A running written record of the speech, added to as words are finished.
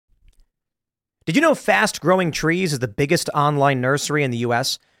Did you know Fast Growing Trees is the biggest online nursery in the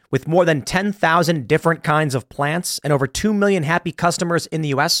U.S. with more than 10,000 different kinds of plants and over 2 million happy customers in the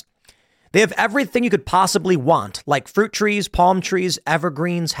U.S.? They have everything you could possibly want, like fruit trees, palm trees,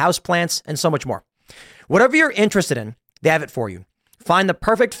 evergreens, houseplants, and so much more. Whatever you're interested in, they have it for you. Find the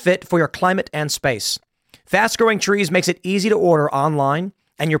perfect fit for your climate and space. Fast Growing Trees makes it easy to order online,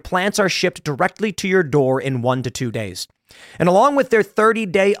 and your plants are shipped directly to your door in 1 to 2 days. And along with their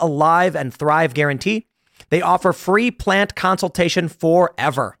 30-day Alive and Thrive guarantee, they offer free plant consultation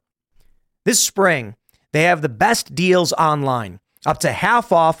forever. This spring, they have the best deals online, up to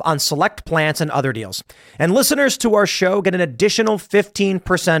half off on select plants and other deals. And listeners to our show get an additional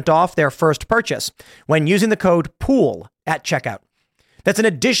 15% off their first purchase when using the code POOL at checkout. That's an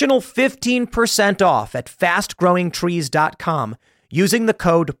additional 15% off at fastgrowingtrees.com using the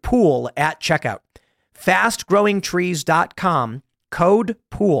code POOL at checkout. fastgrowingtrees.com, code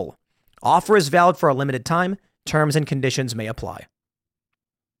POOL. Offer is valid for a limited time. Terms and conditions may apply.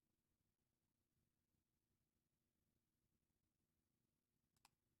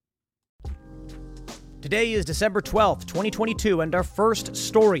 Today is December 12th, 2022, and our first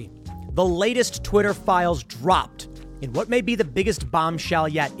story. The latest Twitter files dropped in what may be the biggest bombshell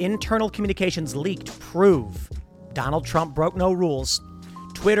yet. Internal communications leaked prove Donald Trump broke no rules.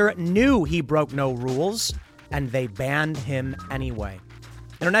 Twitter knew he broke no rules, and they banned him anyway.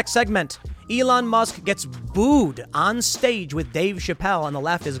 In our next segment, Elon Musk gets booed on stage with Dave Chappelle, and the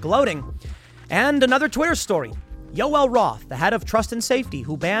left is gloating. And another Twitter story. Yoel Roth, the head of Trust and Safety,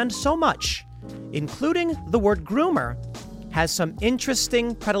 who banned so much, including the word groomer, has some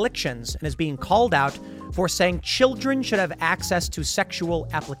interesting predilections and is being called out for saying children should have access to sexual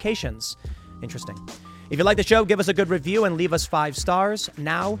applications. Interesting. If you like the show, give us a good review and leave us 5 stars.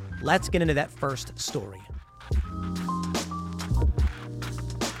 Now, let's get into that first story.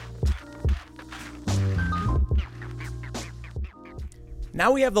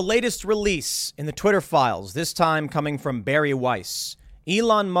 Now we have the latest release in the Twitter files, this time coming from Bari Weiss.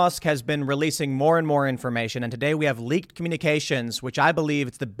 Elon Musk has been releasing more and more information, and today we have leaked communications, which I believe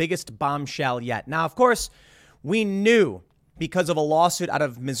it's the biggest bombshell yet. Now, of course, we knew because of a lawsuit out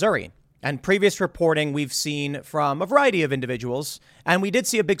of Missouri and previous reporting we've seen from a variety of individuals, and we did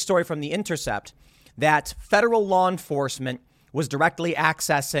see a big story from The Intercept, that federal law enforcement was directly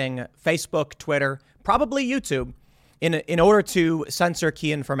accessing Facebook, Twitter, probably YouTube, in order to censor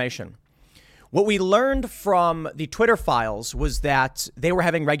key information. What we learned from the Twitter files was that they were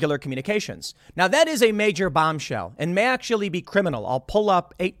having regular communications. Now, that is a major bombshell and may actually be criminal. I'll pull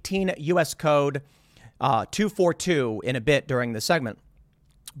up 18 U.S. Code 242 in a bit during the segment.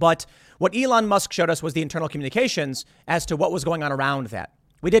 But what Elon Musk showed us was the internal communications as to what was going on around that.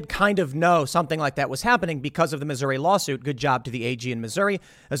 We did kind of know something like that was happening because of the Missouri lawsuit. Good job to the AG in Missouri,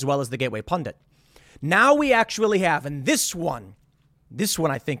 as well as the Gateway Pundit. Now we actually have, and this one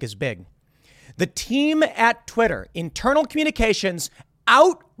I think is big. The team at Twitter, internal communications,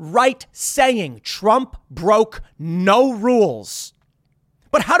 outright saying Trump broke no rules.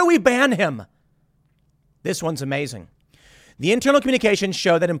 But how do we ban him? This one's amazing. The internal communications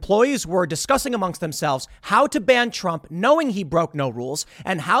show that employees were discussing amongst themselves how to ban Trump, knowing he broke no rules,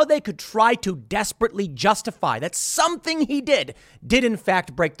 and how they could try to desperately justify that something he did in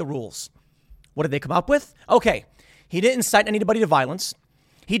fact break the rules. What did they come up with? Okay, he didn't incite anybody to violence.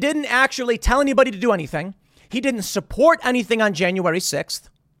 He didn't actually tell anybody to do anything. He didn't support anything on January 6th.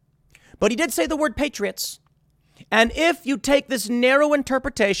 But he did say the word patriots. And if you take this narrow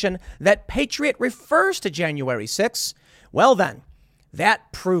interpretation that patriot refers to January 6th, well then,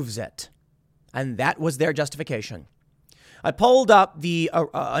 that proves it. And that was their justification. I pulled up the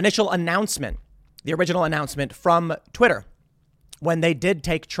initial announcement, the original announcement from Twitter when they did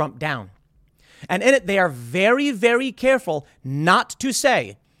take Trump down. And in it, they are very, very careful not to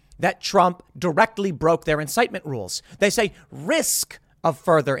say that Trump directly broke their incitement rules. They say risk of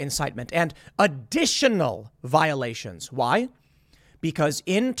further incitement and additional violations. Why? Because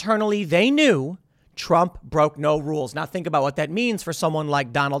internally they knew Trump broke no rules. Now think about what that means for someone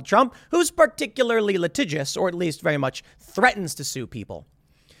like Donald Trump, who's particularly litigious, or at least very much threatens to sue people.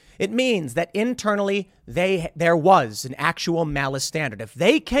 It means that internally there was an actual malice standard. If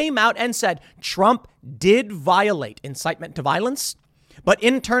they came out and said Trump did violate incitement to violence, but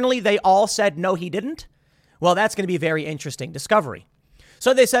internally they all said no, he didn't, well, that's going to be a very interesting discovery.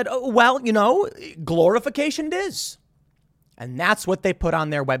 So they said, oh, well, glorification it is. And that's what they put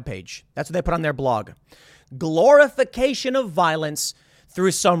on their webpage. That's what they put on their blog. Glorification of violence through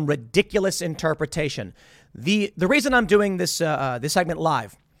some ridiculous interpretation. The reason I'm doing this segment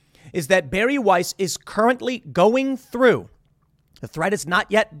live is that Bari Weiss is currently going through The threat is not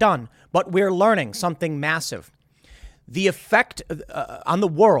yet done, but we're learning something massive. The effect on the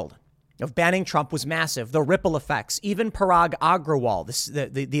world of banning Trump was massive. The ripple effects. Even Parag Agrawal,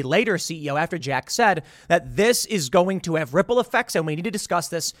 the later CEO after Jack, said that this is going to have ripple effects, and we need to discuss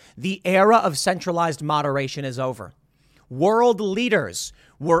this. The era of centralized moderation is over. World leaders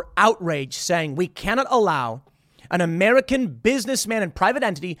were outraged, saying we cannot allow an American businessman and private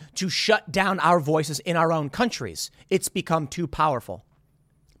entity to shut down our voices in our own countries. It's become too powerful.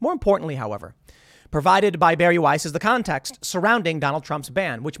 More importantly, however, provided by Bari Weiss is the context surrounding Donald Trump's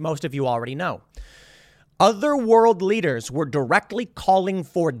ban, which most of you already know. Other world leaders were directly calling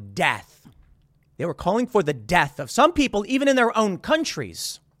for death. They were calling for the death of some people, even in their own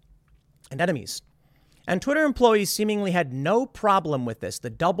countries and enemies. And Twitter employees seemingly had no problem with this. The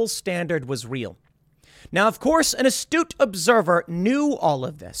double standard was real. Now, of course, an astute observer knew all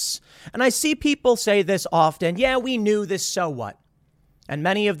of this. And I see people say this often. Yeah, we knew this, so what? And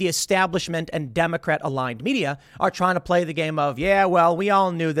many of the establishment and Democrat-aligned media are trying to play the game of, yeah, well, we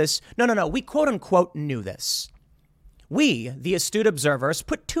all knew this. No, we quote unquote knew this. We, the astute observers,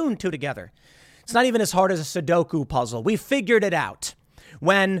 put two and two together. It's not even as hard as a Sudoku puzzle. We figured it out.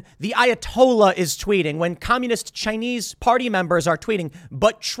 When the Ayatollah is tweeting, when communist Chinese party members are tweeting,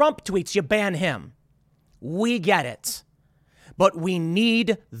 but Trump tweets, you ban him. We get it. But we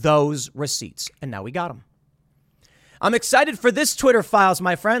need those receipts. And now we got them. I'm excited for this Twitter Files,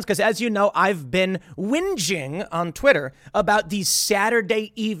 my friends, because as you know, I've been whinging on Twitter about these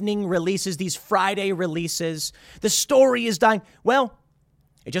Saturday evening releases, these Friday releases. The story is dying. Well,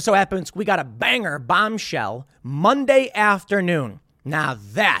 it just so happens we got a banger bombshell Monday afternoon. Now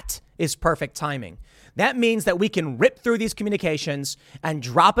that is perfect timing. That means that we can rip through these communications and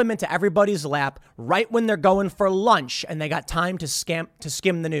drop them into everybody's lap right when they're going for lunch and they got time to skim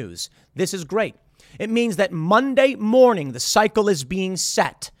the news. This is great. It means that Monday morning, the cycle is being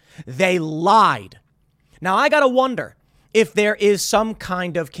set. They lied. Now, I got to wonder if there is some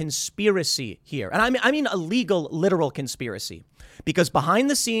kind of conspiracy here. And I mean a legal, literal conspiracy. Because behind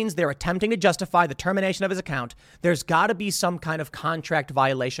the scenes, they're attempting to justify the termination of his account. There's got to be some kind of contract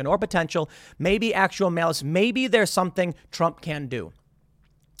violation or potential, maybe actual malice. Maybe there's something Trump can do.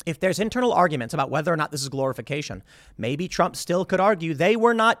 If there's internal arguments about whether or not this is glorification, maybe Trump still could argue they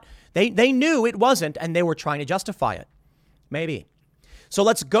were not, they knew it wasn't, and they were trying to justify it. Maybe. So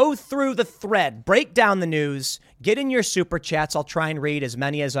let's go through the thread, break down the news, get in your super chats. I'll try and read as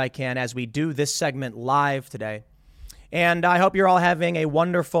many as I can as we do this segment live today. And I hope you're all having a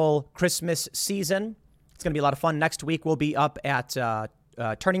wonderful Christmas season. It's going to be a lot of fun. Next week, we'll be up at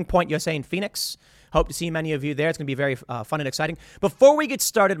Turning Point USA in Phoenix. Hope to see many of you there. It's going to be very fun and exciting. Before we get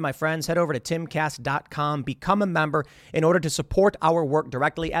started, my friends, head over to timcast.com. Become a member in order to support our work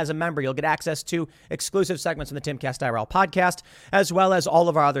directly. As a member, you'll get access to exclusive segments from the Timcast IRL podcast, as well as all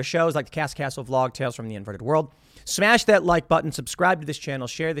of our other shows like the Cast Castle vlog, Tales from the Inverted World. Smash that like button, subscribe to this channel,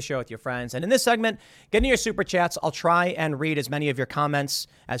 share the show with your friends. And in this segment, get in your super chats. I'll try and read as many of your comments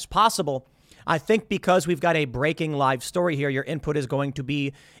as possible. I think because we've got a breaking live story here, your input is going to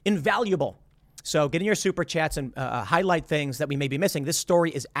be invaluable. So get in your super chats and highlight things that we may be missing. This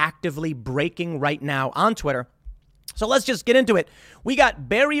story is actively breaking right now on Twitter. So let's just get into it. We got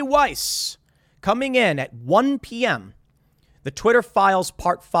Bari Weiss coming in at 1 p.m. The Twitter Files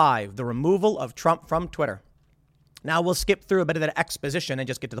Part 5, the removal of Trump from Twitter. Now we'll skip through a bit of that exposition and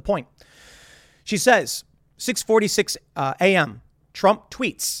just get to the point. She says, 6:46 a.m., Trump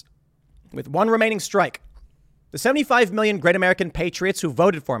tweets, with one remaining strike, the 75 million great American patriots who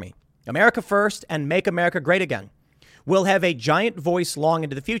voted for me, America first and make America great again, will have a giant voice long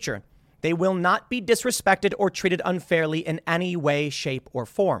into the future. They will not be disrespected or treated unfairly in any way, shape, or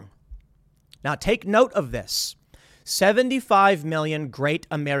form. Now take note of this. 75 million great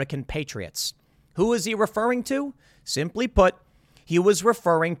American patriots. Who is he referring to? Simply put, he was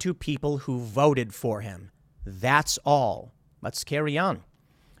referring to people who voted for him. That's all. Let's carry on.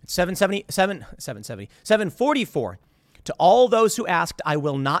 744. To all those who asked, I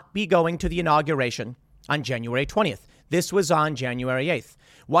will not be going to the inauguration on January 20th. This was on January 8th.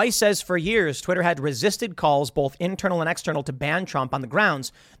 Weiss says for years, Twitter had resisted calls, both internal and external, to ban Trump on the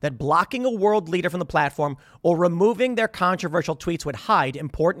grounds that blocking a world leader from the platform or removing their controversial tweets would hide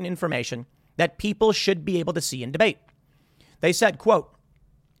important information that people should be able to see and debate. They said, quote,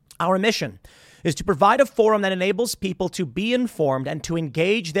 our mission is to provide a forum that enables people to be informed and to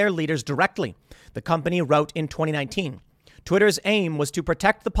engage their leaders directly, the company wrote in 2019. Twitter's aim was to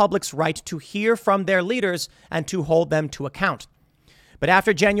protect the public's right to hear from their leaders and to hold them to account. But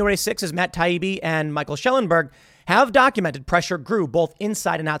after January 6th, as Matt Taibbi and Michael Schellenberg have documented, pressure grew both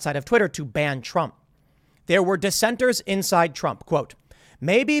inside and outside of Twitter to ban Trump. There were dissenters inside Trump. Quote,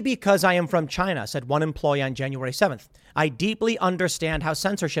 maybe because I am from China, said one employee on January 7th. I deeply understand how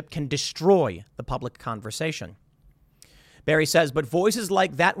censorship can destroy the public conversation. Barry says, but voices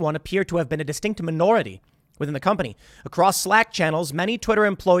like that one appear to have been a distinct minority within the company. Across Slack channels, many Twitter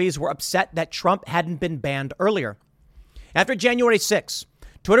employees were upset that Trump hadn't been banned earlier. After January 6,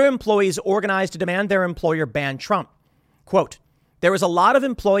 Twitter employees organized to demand their employer ban Trump. Quote, there was a lot of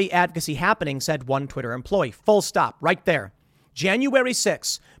employee advocacy happening, said one Twitter employee. Full stop, right there. January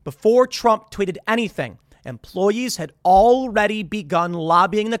 6, before Trump tweeted anything, employees had already begun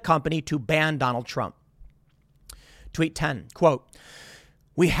lobbying the company to ban Donald Trump. Tweet 10, quote,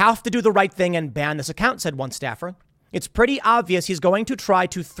 we have to do the right thing and ban this account, said one staffer. It's pretty obvious he's going to try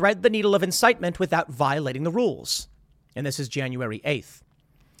to thread the needle of incitement without violating the rules. And this is January 8th.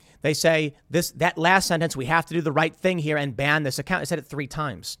 They say that last sentence, we have to do the right thing here and ban this account. I said it 3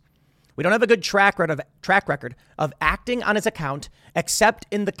 times. We don't have a good track record of acting on his account, except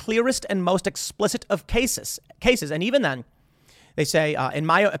in the clearest and most explicit of cases. And even then, they say, in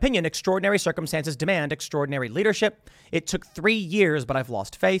my opinion, extraordinary circumstances demand extraordinary leadership. It took 3 years, but I've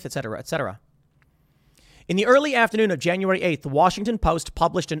lost faith, et cetera, et cetera. In the early afternoon of January 8th, the Washington Post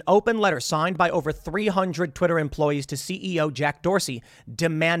published an open letter signed by over 300 Twitter employees to CEO Jack Dorsey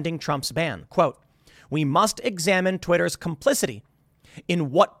demanding Trump's ban. Quote, we must examine Twitter's complicity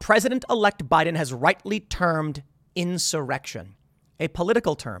in what President-elect Biden has rightly termed insurrection. A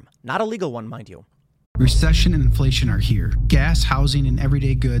political term, not a legal one, mind you. Recession and inflation are here. Gas, housing, and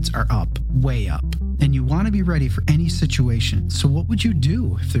everyday goods are up, way up. And you want to be ready for any situation. So what would you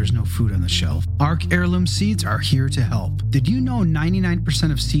do if there's no food on the shelf? ARC Heirloom Seeds are here to help. Did you know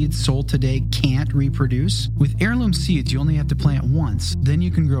 99% of seeds sold today can't reproduce? With Heirloom Seeds, you only have to plant once. Then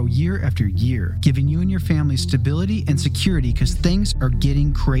you can grow year after year, giving you and your family stability and security because things are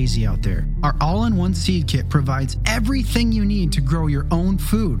getting crazy out there. Our all-in-one seed kit provides everything you need to grow your own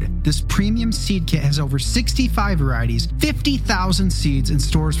food. This premium seed kit has over 65 varieties, 50,000 seeds, and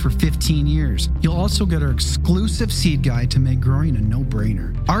stores for 15 years. You'll also get our exclusive seed guide to make growing a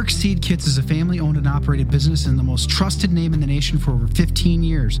no-brainer. ARC Seed Kits is a family-owned and operated business and the most trusted name in the nation for over 15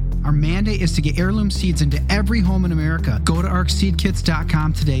 years. Our mandate is to get heirloom seeds into every home in America. Go to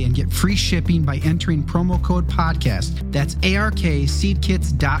arcseedkits.com today and get free shipping by entering promo code podcast. That's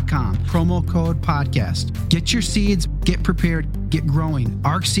ARKseedkits.com, promo code podcast. Get your seeds, get prepared, get growing.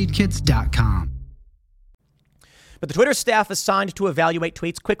 arcseedkits.com. But the Twitter staff assigned to evaluate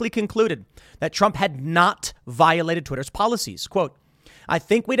tweets quickly concluded that Trump had not violated Twitter's policies. Quote, I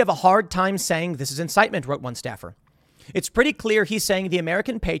think we'd have a hard time saying this is incitement, wrote one staffer. It's pretty clear he's saying the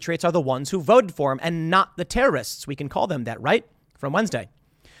American patriots are the ones who voted for him and not the terrorists. We can call them that, right? From Wednesday.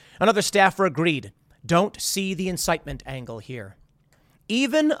 Another staffer agreed. Don't see the incitement angle here.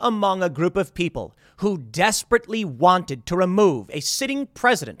 Even among a group of people who desperately wanted to remove a sitting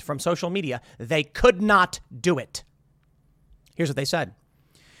president from social media, they could not do it. Here's what they said.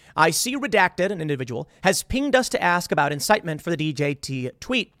 I see Redacted, an individual, has pinged us to ask about incitement for the DJT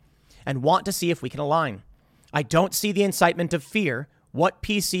tweet and want to see if we can align. I don't see the incitement of fear. What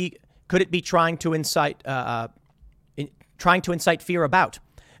PC could it be trying to incite fear about?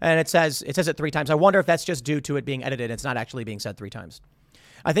 And it says it 3 times. I wonder if that's just due to it being edited. It's not actually being said 3 times.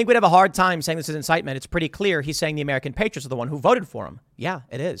 I think we'd have a hard time saying this is incitement. It's pretty clear he's saying the American patriots are the one who voted for him. Yeah,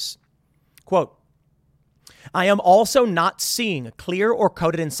 it is. Quote, I am also not seeing clear or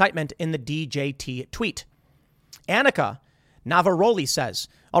coded incitement in the DJT tweet. Annika Navaroli says,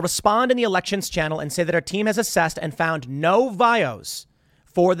 I'll respond in the elections channel and say that our team has assessed and found no vios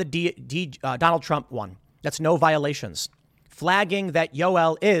for the Donald Trump one. That's no violations. Flagging that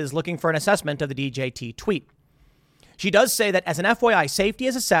Yoel is looking for an assessment of the DJT tweet. She does say that as an FYI, safety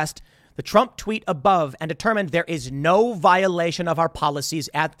is assessed the Trump tweet above and determined there is no violation of our policies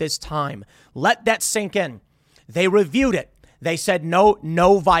at this time. Let that sink in. They reviewed it. They said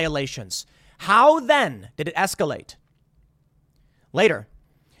no violations. How then did it escalate? Later,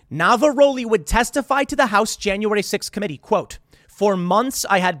 Navaroli would testify to the House January 6th committee, quote, for months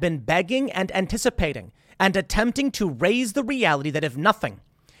I had been begging and anticipating and attempting to raise the reality that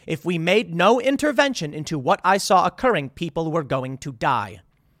if we made no intervention into what I saw occurring, people were going to die.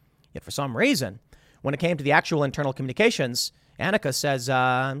 Yet for some reason, when it came to the actual internal communications, Annika says,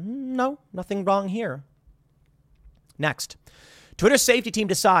 no, nothing wrong here. Next, Twitter's safety team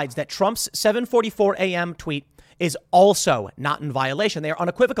decides that Trump's 7:44 a.m. tweet is also not in violation. They are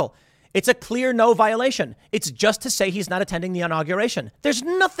unequivocal. It's a clear no violation. It's just to say he's not attending the inauguration. There's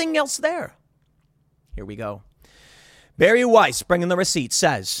nothing else there. Here we go. Barry Weiss, bringing the receipt,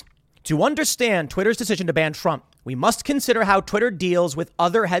 says, to understand Twitter's decision to ban Trump, We must consider how Twitter deals with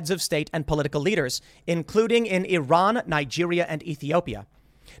other heads of state and political leaders, including in Iran, Nigeria, and Ethiopia.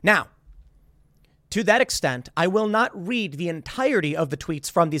 Now, to that extent, I will not read the entirety of the tweets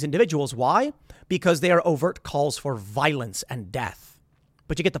from these individuals. Why? Because they are overt calls for violence and death.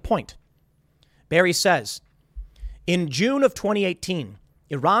 But you get the point. Barry says, in June of 2018,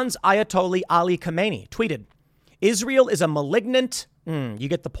 Iran's Ayatollah Ali Khamenei tweeted, Israel is a malignant, you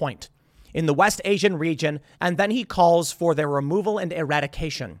get the point, in the West Asian region, and then he calls for their removal and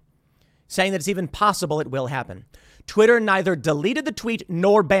eradication, saying that it's even possible it will happen. Twitter neither deleted the tweet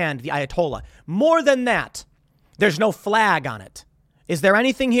nor banned the Ayatollah. More than that, there's no flag on it. Is there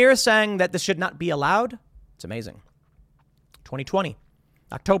anything here saying that this should not be allowed? It's amazing. 2020,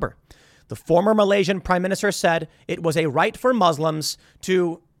 October. The former Malaysian prime minister said it was a right for Muslims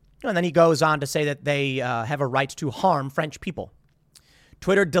to, and then he goes on to say that they have a right to harm French people.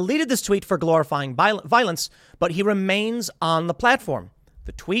 Twitter deleted this tweet for glorifying violence, but he remains on the platform.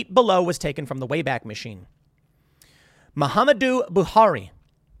 The tweet below was taken from the Wayback Machine. Muhammadu Buhari,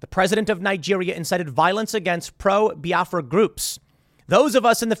 the president of Nigeria, incited violence against pro-Biafra groups. Those of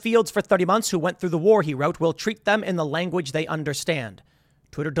us in the fields for 30 months who went through the war, he wrote, will treat them in the language they understand.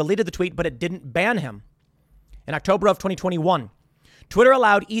 Twitter deleted the tweet, but it didn't ban him. In October of 2021, Twitter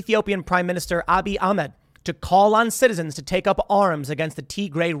allowed Ethiopian Prime Minister Abiy Ahmed to call on citizens to take up arms against the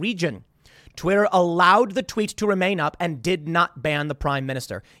Tigray region. Twitter allowed the tweet to remain up and did not ban the prime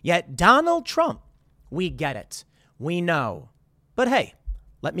minister. Yet Donald Trump, we get it. We know. But hey,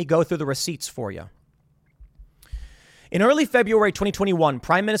 let me go through the receipts for you. In early February 2021,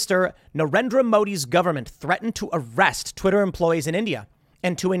 Prime Minister Narendra Modi's government threatened to arrest Twitter employees in India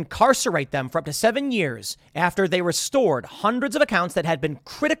and to incarcerate them for up to 7 years after they restored hundreds of accounts that had been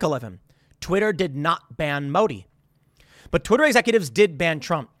critical of him. Twitter did not ban Modi. But Twitter executives did ban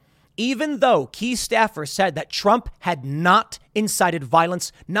Trump, even though key staffers said that Trump had not incited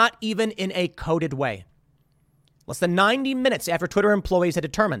violence, not even in a coded way. Less than 90 minutes after Twitter employees had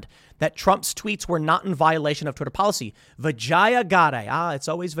determined that Trump's tweets were not in violation of Twitter policy, Vijaya Gadde, it's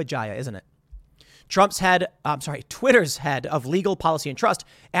always Vijaya, isn't it? Twitter's head of legal policy and trust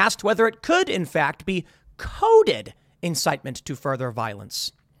asked whether it could, in fact, be coded incitement to further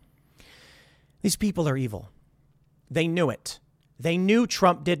violence. These people are evil. They knew it. They knew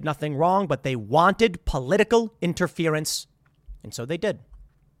Trump did nothing wrong, but they wanted political interference, and so they did.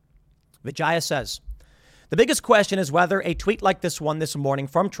 Vijaya says, the biggest question is whether a tweet like this one this morning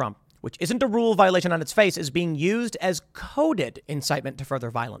from Trump, which isn't a rule violation on its face, is being used as coded incitement to further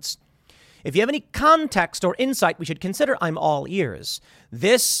violence. If you have any context or insight we should consider, I'm all ears.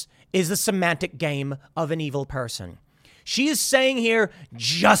 This is the semantic game of an evil person. She is saying here,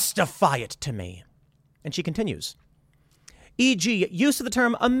 justify it to me. And she continues, e.g., use of the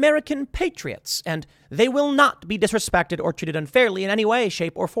term American patriots, and they will not be disrespected or treated unfairly in any way,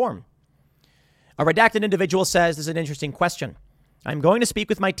 shape, or form. A redacted individual says this is an interesting question. I'm going to speak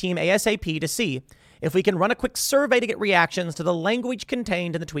with my team ASAP to see if we can run a quick survey to get reactions to the language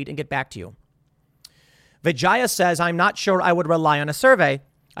contained in the tweet and get back to you. Vijaya says, I'm not sure I would rely on a survey.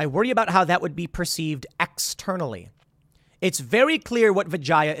 I worry about how that would be perceived externally. It's very clear what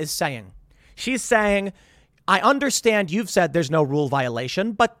Vijaya is saying. She's saying, I understand you've said there's no rule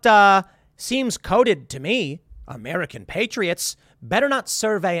violation, but seems coded to me. American patriots better not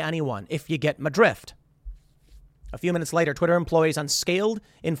survey anyone if you get my drift. A few minutes later, Twitter employees on the scaled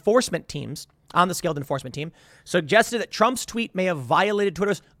enforcement team suggested that Trump's tweet may have violated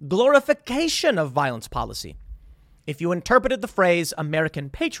Twitter's glorification of violence policy if you interpreted the phrase American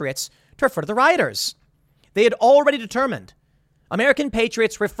patriots to refer to the rioters. They had already determined American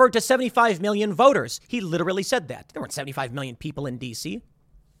patriots referred to 75 million voters. He literally said that. There weren't 75 million people in D.C.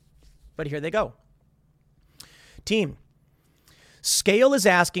 But here they go. Team. Scale is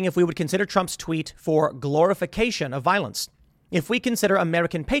asking if we would consider Trump's tweet for glorification of violence. If we consider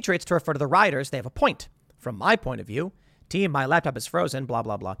American patriots to refer to the rioters, they have a point. From my point of view, team, my laptop is frozen, blah,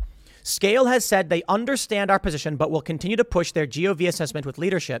 blah, blah. Scale has said they understand our position, but will continue to push their GOV assessment with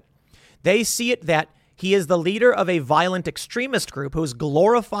leadership. They see it that he is the leader of a violent extremist group who is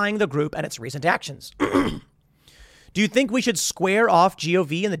glorifying the group and its recent actions. Do you think we should square off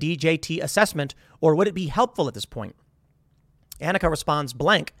GOV and the DJT assessment, or would it be helpful at this point? Annika responds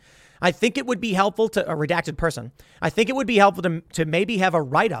blank. I think it would be helpful to a redacted person. I think it would be helpful to maybe have a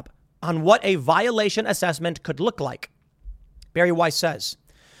write-up on what a violation assessment could look like. Barry Weiss says,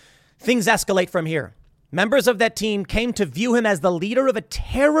 things escalate from here. Members of that team came to view him as the leader of a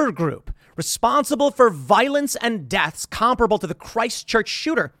terror group responsible for violence and deaths comparable to the Christchurch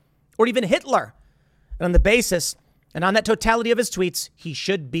shooter or even Hitler. And on the basis and on that totality of his tweets, he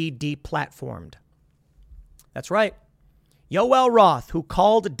should be deplatformed. That's right. Yoel Roth, who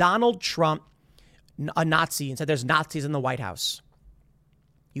called Donald Trump a Nazi and said there's Nazis in the White House.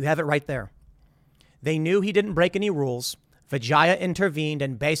 You have it right there. They knew he didn't break any rules. Vijaya intervened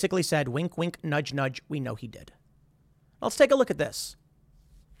and basically said, wink, wink, nudge, nudge, we know he did. Let's take a look at this.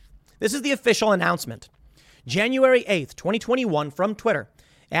 This is the official announcement. January 8th, 2021 from Twitter,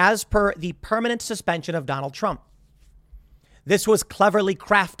 as per the permanent suspension of Donald Trump. This was cleverly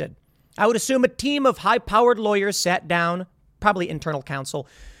crafted. I would assume a team of high-powered lawyers sat down, probably internal counsel,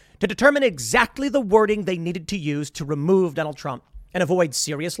 to determine exactly the wording they needed to use to remove Donald Trump and avoid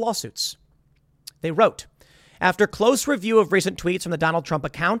serious lawsuits. They wrote, after close review of recent tweets from the Donald Trump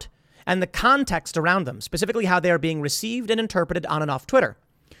account and the context around them, specifically how they are being received and interpreted on and off Twitter,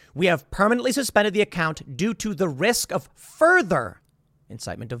 we have permanently suspended the account due to the risk of further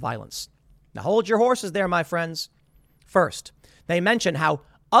incitement to violence. Now hold your horses there, my friends. First, they mention how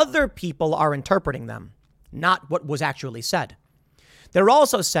other people are interpreting them, not what was actually said. They're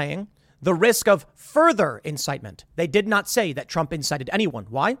also saying the risk of further incitement. They did not say that Trump incited anyone.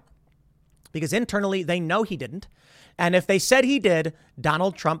 Why? Because internally they know he didn't. And if they said he did,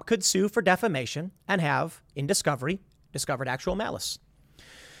 Donald Trump could sue for defamation and have, in discovered actual malice.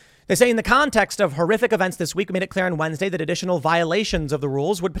 They say in the context of horrific events this week, we made it clear on Wednesday that additional violations of the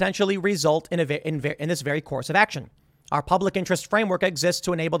rules would potentially result in this very course of action. Our public interest framework exists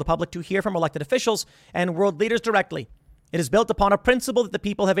to enable the public to hear from elected officials and world leaders directly. It is built upon a principle that the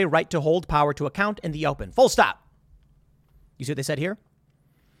people have a right to hold power to account in the open. Full stop. You see what they said here?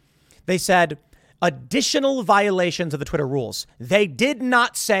 They said additional violations of the Twitter rules. They did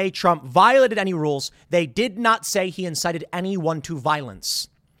not say Trump violated any rules. They did not say he incited anyone to violence.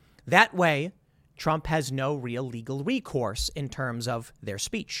 That way, Trump has no real legal recourse in terms of their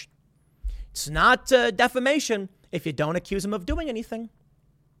speech. It's not defamation if you don't accuse him of doing anything.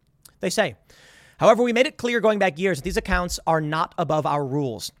 They say, however, we made it clear going back years that these accounts are not above our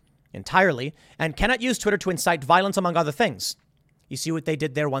rules entirely and cannot use Twitter to incite violence, among other things. You see what they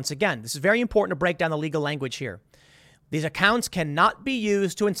did there once again. This is very important to break down the legal language here. These accounts cannot be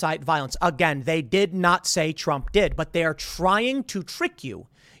used to incite violence. Again, they did not say Trump did, but they are trying to trick you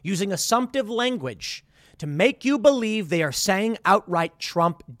using assumptive language to make you believe they are saying outright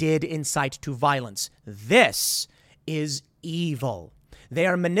Trump did incite to violence. This is evil. They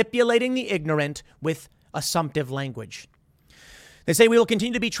are manipulating the ignorant with assumptive language. They say we will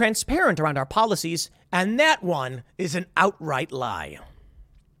continue to be transparent around our policies, and that one is an outright lie.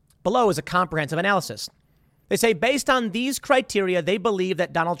 Below is a comprehensive analysis. They say based on these criteria, they believe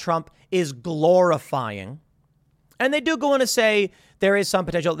that Donald Trump is glorifying. And they do go on to say there is some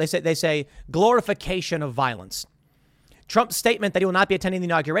potential. They say glorification of violence. Trump's statement that he will not be attending the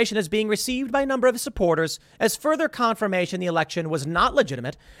inauguration is being received by a number of his supporters as further confirmation the election was not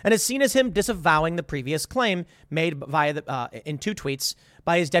legitimate and is seen as him disavowing the previous claim made in two tweets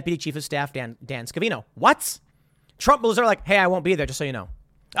by his deputy chief of staff, Dan Scavino. What? Trump was like, hey, I won't be there, just so you know.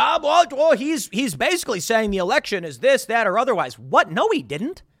 Well, he's basically saying the election is this, that, or otherwise. What? No, he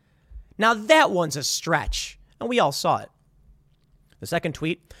didn't. Now that one's a stretch, and we all saw it. The second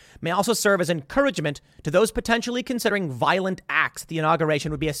tweet may also serve as encouragement to those potentially considering violent acts. The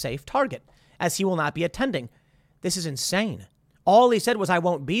inauguration would be a safe target, as he will not be attending. This is insane. All he said was, I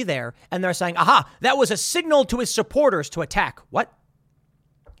won't be there. And they're saying, aha, that was a signal to his supporters to attack. What?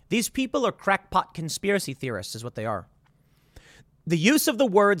 These people are crackpot conspiracy theorists is what they are. The use of the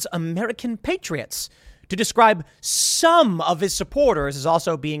words American patriots to describe some of his supporters is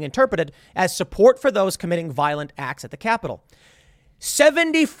also being interpreted as support for those committing violent acts at the Capitol.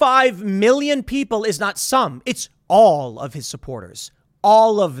 75 million people is not some. It's all of his supporters.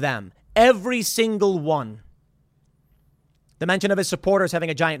 All of them. Every single one. The mention of his supporters having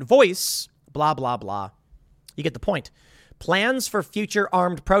a giant voice, blah, blah, blah. You get the point. Plans for future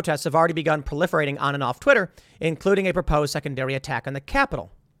armed protests have already begun proliferating on and off Twitter, including a proposed secondary attack on the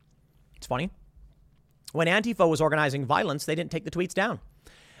Capitol. It's funny. When Antifa was organizing violence, they didn't take the tweets down.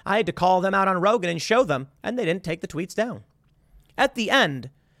 I had to call them out on Rogan and show them, and they didn't take the tweets down. At the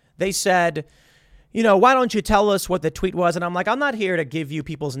end, they said, why don't you tell us what the tweet was? And I'm like, I'm not here to give you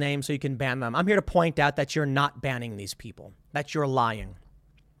people's names so you can ban them. I'm here to point out that you're not banning these people, that you're lying.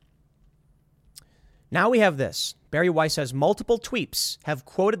 Now we have this. Barry Weiss says multiple tweets have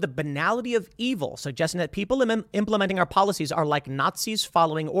quoted the banality of evil, suggesting that people implementing our policies are like Nazis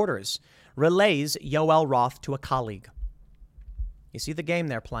following orders, relays Yoel Roth to a colleague. You see the game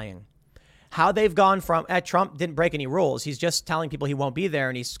they're playing. How they've gone from Trump didn't break any rules. He's just telling people he won't be there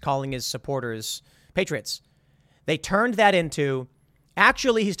and he's calling his supporters patriots. They turned that into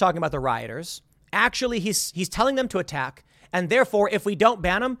actually he's talking about the rioters. Actually, he's telling them to attack. And therefore, if we don't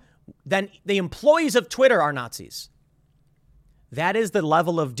ban him, then the employees of Twitter are Nazis. That is the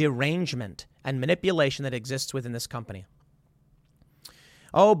level of derangement and manipulation that exists within this company.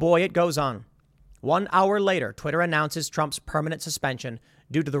 Oh boy, it goes on. 1 hour later, Twitter announces Trump's permanent suspension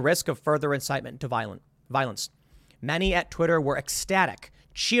due to the risk of further incitement to violence. Many at Twitter were ecstatic,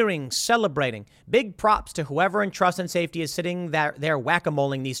 cheering, celebrating. Big props to whoever in trust and safety is sitting there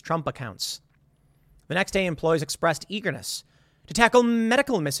whack-a-moling these Trump accounts. The next day, employees expressed eagerness to tackle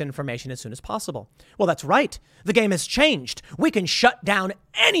medical misinformation as soon as possible. Well, that's right. The game has changed. We can shut down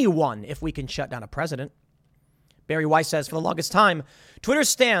anyone if we can shut down a president. Barry Weiss says, for the longest time, Twitter's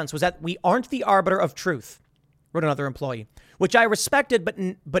stance was that we aren't the arbiter of truth, wrote another employee, which I respected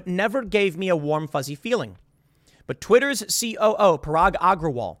but never gave me a warm, fuzzy feeling. But Twitter's COO, Parag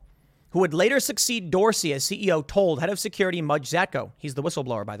Agrawal, who would later succeed Dorsey as CEO, told head of security Mudge Zatko, he's the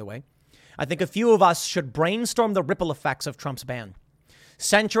whistleblower, by the way, I think a few of us should brainstorm the ripple effects of Trump's ban.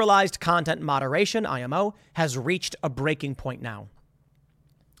 Centralized content moderation, IMO, has reached a breaking point now.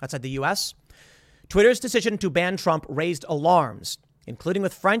 Outside the U.S., Twitter's decision to ban Trump raised alarms, including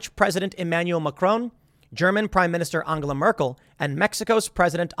with French President Emmanuel Macron, German Prime Minister Angela Merkel, and Mexico's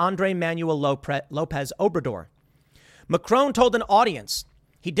President Andrés Manuel López Obrador. Macron told an audience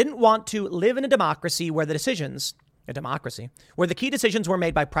he didn't want to live in a democracy where the key decisions were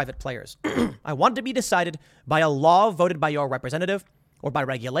made by private players. I want to be decided by a law voted by your representative or by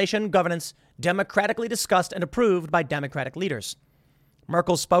regulation, governance, democratically discussed and approved by democratic leaders.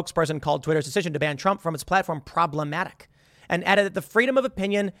 Merkel's spokesperson called Twitter's decision to ban Trump from its platform problematic and added that the freedom of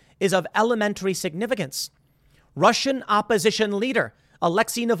opinion is of elementary significance. Russian opposition leader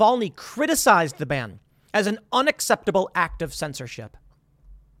Alexei Navalny criticized the ban as an unacceptable act of censorship.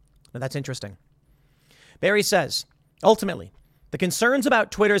 Now, that's interesting. Barry says, ultimately, the concerns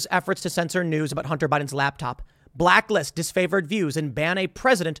about Twitter's efforts to censor news about Hunter Biden's laptop, blacklist disfavored views, and ban a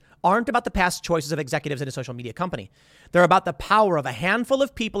president aren't about the past choices of executives at a social media company. They're about the power of a handful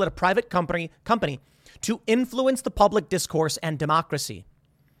of people at a private company to influence the public discourse and democracy.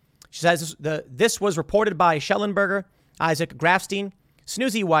 She says this was reported by Schellenberger, Isaac Grafstein,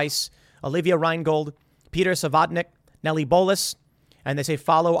 Snoozy Weiss, Olivia Reingold, Peter Savodnik, Nellie Bolas, and they say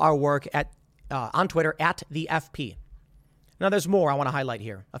follow our work on Twitter at the FP. Now, there's more I want to highlight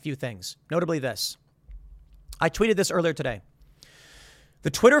here. A few things, notably this. I tweeted this earlier today. The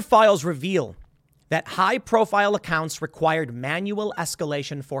Twitter files reveal that high-profile accounts required manual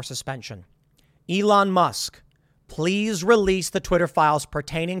escalation for suspension. Elon Musk, please release the Twitter files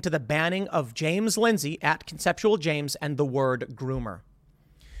pertaining to the banning of James Lindsay at Conceptual James and the word groomer.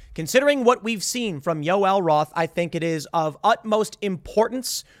 Considering what we've seen from Yoel Roth, I think it is of utmost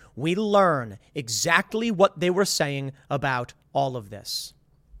importance we learn exactly what they were saying about all of this.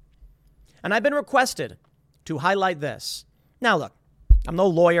 And I've been requested to highlight this. Now, look, I'm no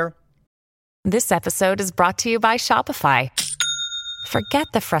lawyer. This episode is brought to you by Shopify. Forget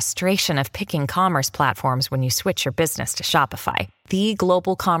the frustration of picking commerce platforms when you switch your business to Shopify, the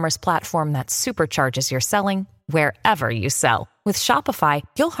global commerce platform that supercharges your selling wherever you sell. With Shopify,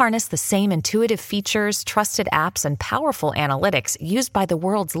 you'll harness the same intuitive features, trusted apps, and powerful analytics used by the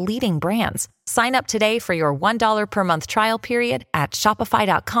world's leading brands. Sign up today for your $1 per month trial period at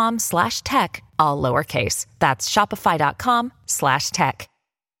shopify.com/tech, all lowercase. That's shopify.com/tech.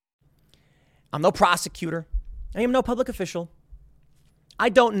 I'm no prosecutor. I am no public official. I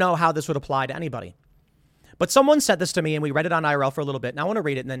don't know how this would apply to anybody. But someone said this to me and we read it on IRL for a little bit. And I want to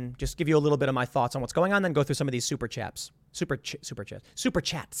read it and then just give you a little bit of my thoughts on what's going on, then go through some of these super chats.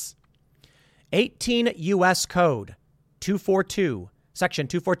 18 U.S. Code 242, Section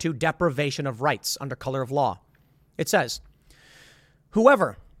 242, deprivation of rights under color of law. It says,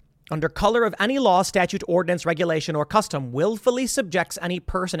 whoever, under color of any law, statute, ordinance, regulation, or custom, willfully subjects any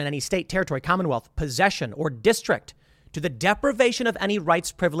person in any state, territory, commonwealth, possession, or district to the deprivation of any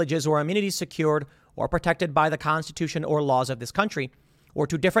rights, privileges, or immunities secured or protected by the Constitution or laws of this country, or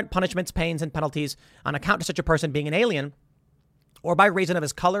to different punishments, pains, and penalties on account of such a person being an alien, or by reason of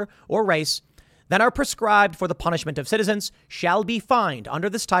his color or race, than are prescribed for the punishment of citizens, shall be fined under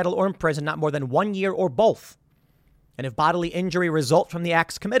this title or imprisoned not more than 1 year or both. And if bodily injury results from the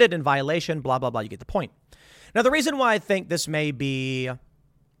acts committed in violation, blah, blah, blah, you get the point. Now, the reason why I think this may be a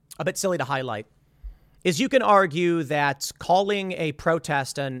bit silly to highlight is you can argue that calling a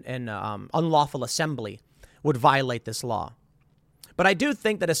protest an unlawful assembly would violate this law. But I do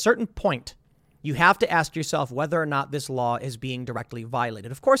think that at a certain point, you have to ask yourself whether or not this law is being directly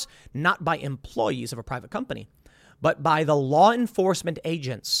violated. Of course, not by employees of a private company, but by the law enforcement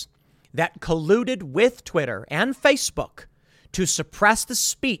agents that colluded with Twitter and Facebook to suppress the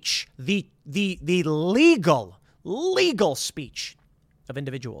speech, the legal speech of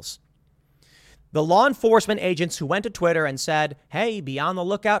individuals. The law enforcement agents who went to Twitter and said, hey, be on the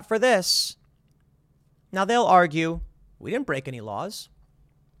lookout for this. Now they'll argue, we didn't break any laws.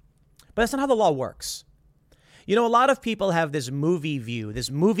 But that's not how the law works. You know, a lot of people have this movie view,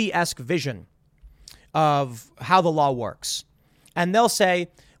 this movie-esque vision of how the law works. And they'll say,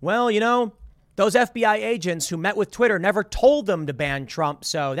 well, you know, those FBI agents who met with Twitter never told them to ban Trump,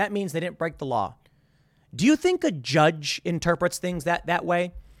 so that means they didn't break the law. Do you think a judge interprets things that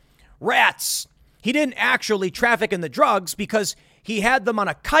way? Rats! He didn't actually traffic in the drugs because he had them on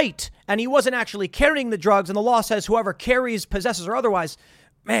a kite and he wasn't actually carrying the drugs. And the law says whoever carries, possesses, or otherwise,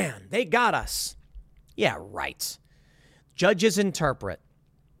 man, they got us. Yeah, right. Judges interpret.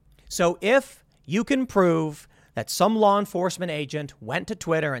 So if you can prove that some law enforcement agent went to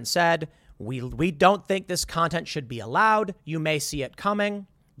Twitter and said, we don't think this content should be allowed, you may see it coming.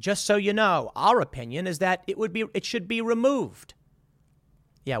 Just so you know, our opinion is that it should be removed.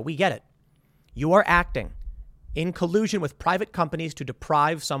 Yeah, we get it. You are acting in collusion with private companies to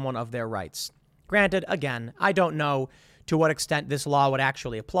deprive someone of their rights. Granted, again, I don't know to what extent this law would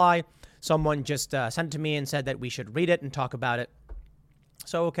actually apply. Someone just sent it to me and said that we should read it and talk about it.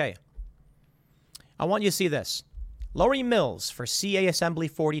 So, okay. I want you to see this. Lori Mills for CA Assembly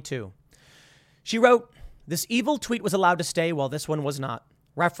 42. She wrote, this evil tweet was allowed to stay while this one was not,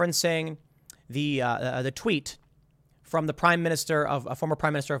 referencing the tweet from the prime minister of a former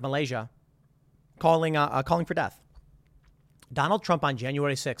prime minister of Malaysia calling for death. Donald Trump on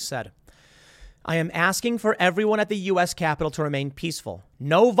January 6th said, I am asking for everyone at the U.S. Capitol to remain peaceful.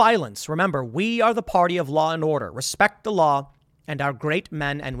 No violence. Remember, we are the party of law and order. Respect the law and our great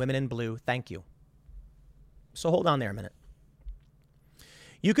men and women in blue. Thank you. So hold on there a minute.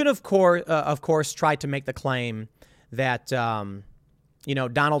 You can, of course, try to make the claim that,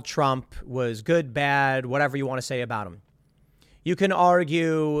 Donald Trump was good, bad, whatever you want to say about him. You can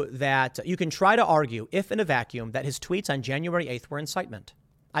try to argue, if in a vacuum, that his tweets on January 8th were incitement.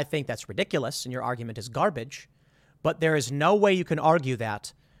 I think that's ridiculous and your argument is garbage, but there is no way you can argue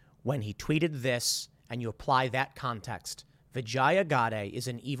that when he tweeted this and you apply that context. Vijaya Gadde is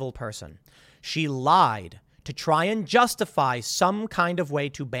an evil person. She lied to try and justify some kind of way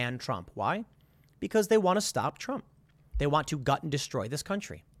to ban Trump. Why? Because they want to stop Trump. They want to gut and destroy this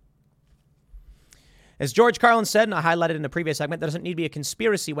country. As George Carlin said, and I highlighted in the previous segment, there doesn't need to be a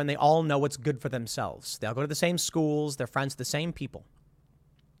conspiracy when they all know what's good for themselves. They'll go to the same schools. They're friends with the same people.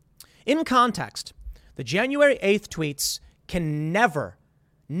 In context, the January 8th tweets can never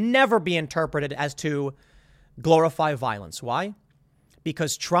be interpreted as to glorify violence. Why?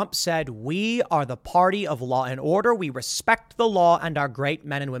 Because Trump said, we are the party of law and order. We respect the law and our great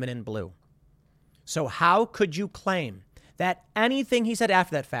men and women in blue. So how could you claim that anything he said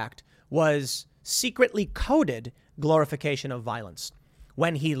after that fact was secretly coded glorification of violence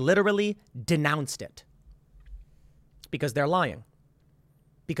when he literally denounced it? Because they're lying.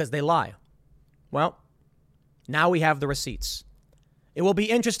 Because they lie. Well, now we have the receipts. It will be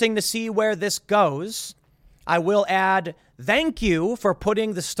interesting to see where this goes. I will add, thank you for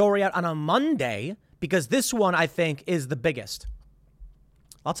putting the story out on a Monday, because this one, I think, is the biggest.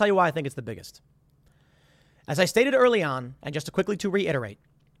 I'll tell you why I think it's the biggest. As I stated early on, and just quickly to reiterate,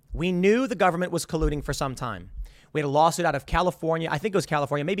 we knew the government was colluding for some time. We had a lawsuit out of California. I think it was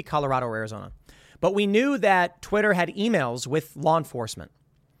California, maybe Colorado or Arizona. But we knew that Twitter had emails with law enforcement.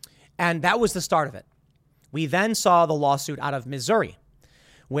 And that was the start of it. We then saw the lawsuit out of Missouri,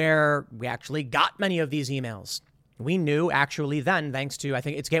 where we actually got many of these emails. We knew actually then, thanks to, I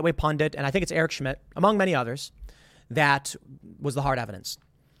think it's Gateway Pundit, and I think it's Eric Schmidt, among many others, that was the hard evidence.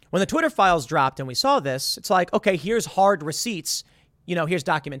 When the Twitter files dropped and we saw this, it's like, okay, here's hard receipts. Here's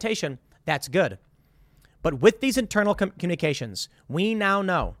documentation. That's good. But with these internal communications, we now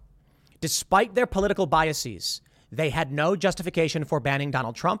know, despite their political biases, they had no justification for banning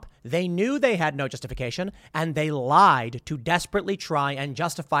Donald Trump. They knew they had no justification, and they lied to desperately try and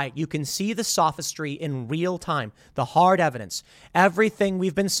justify it. You can see the sophistry in real time, the hard evidence. Everything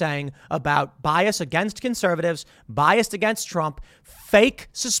we've been saying about bias against conservatives, bias against Trump, fake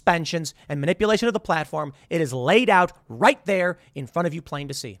suspensions, and manipulation of the platform, it is laid out right there in front of you, plain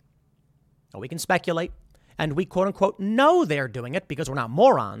to see. Now, we can speculate, and we, quote unquote, know they're doing it because we're not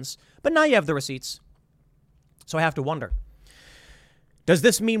morons, but now you have the receipts. So I have to wonder, does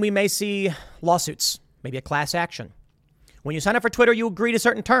this mean we may see lawsuits, maybe a class action? When you sign up for Twitter, you agree to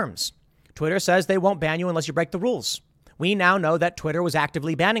certain terms. Twitter says they won't ban you unless you break the rules. We now know that Twitter was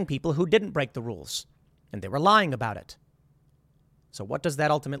actively banning people who didn't break the rules, and they were lying about it. So what does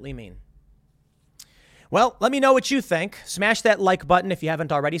that ultimately mean? Well, let me know what you think. Smash that like button if you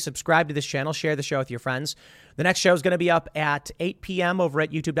haven't already. Subscribe to this channel. Share the show with your friends. The next show is going to be up at 8 p.m. over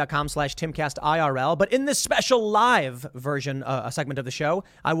at youtube.com/TimCastIRL. But in this special live version, a segment of the show,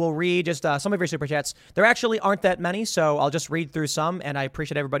 I will read just some of your super chats. There actually aren't that many, so I'll just read through some. And I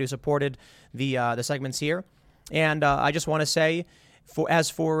appreciate everybody who supported the segments here. And I just want to say,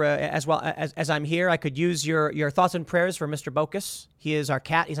 as I'm here, I could use your thoughts and prayers for Mr. Bocus. He is our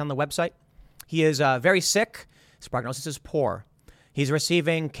cat. He's on the website. He is very sick. His prognosis is poor. He's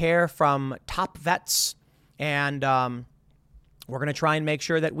receiving care from top vets, and we're going to try and make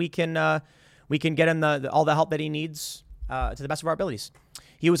sure that we can get him all the help that he needs to the best of our abilities.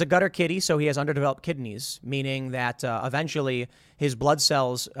 He was a gutter kitty, so he has underdeveloped kidneys, meaning that eventually his blood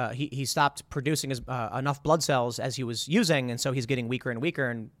cells, he stopped producing enough blood cells as he was using, and so he's getting weaker and weaker,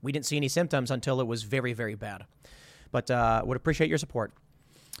 and we didn't see any symptoms until it was very, very bad. But would appreciate your support.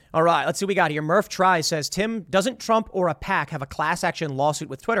 All right, let's see what we got here. Murph Try says, Tim, doesn't Trump or a PAC have a class action lawsuit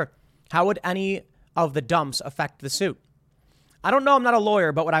with Twitter? How would any of the dumps affect the suit? I don't know. I'm not a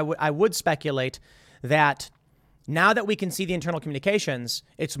lawyer, but what I would speculate that now that we can see the internal communications,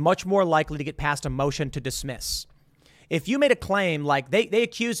 it's much more likely to get past a motion to dismiss. If you made a claim like they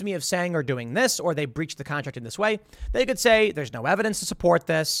accused me of saying or doing this, or they breached the contract in this way, they could say there's no evidence to support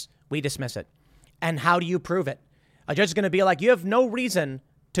this. We dismiss it. And how do you prove it? A judge is going to be like, you have no reason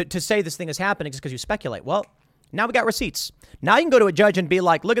to say this thing is happening just because you speculate. Well, now we got receipts. Now you can go to a judge and be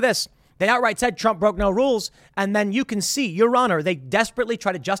like, look at this. They outright said Trump broke no rules. And then you can see, Your Honor, they desperately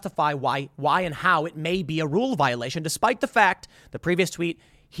try to justify why and how it may be a rule violation, despite the fact the previous tweet,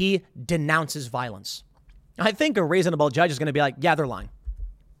 he denounces violence. I think a reasonable judge is going to be like, yeah, they're lying.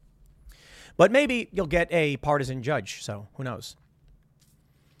 But maybe you'll get a partisan judge. So who knows?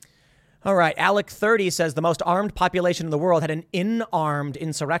 All right. Alec 30 says the most armed population in the world had an in-armed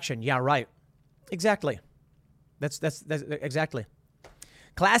insurrection. Yeah, right. Exactly. That's exactly.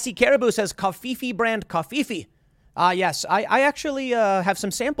 Classy Caribou says Covfefe brand Covfefe. Yes, I actually have some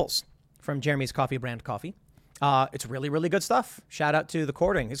samples from Jeremy's coffee brand coffee. It's really, really good stuff. Shout out to the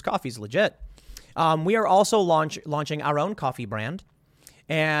Courting. His coffee's legit. We are also launching our own coffee brand.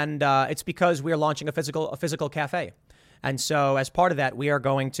 And it's because we are launching a physical cafe. And so as part of that, we are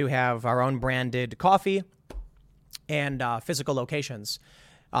going to have our own branded coffee and physical locations.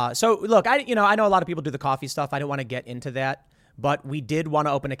 So look, I know a lot of people do the coffee stuff. I don't want to get into that, but we did want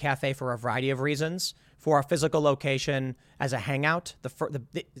to open a cafe for a variety of reasons. For our physical location as a hangout,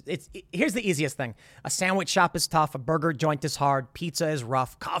 here's the easiest thing. A sandwich shop is tough. A burger joint is hard. Pizza is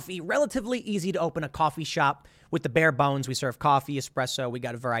rough. Coffee, relatively easy to open a coffee shop with the bare bones. We serve coffee, espresso. We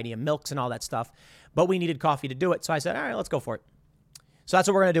got a variety of milks and all that stuff. But we needed coffee to do it. So I said, all right, let's go for it. So that's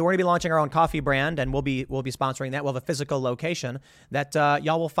what we're going to do. We're going to be launching our own coffee brand, and we'll be sponsoring that. We'll have a physical location that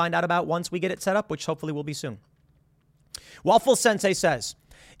y'all will find out about once we get it set up, which hopefully will be soon. Waffle Sensei says,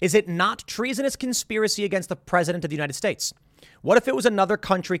 is it not treasonous conspiracy against the president of the United States? What if it was another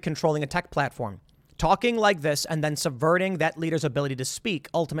country controlling a tech platform, talking like this and then subverting that leader's ability to speak,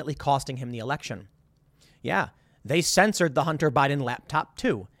 ultimately costing him the election? Yeah, they censored the Hunter Biden laptop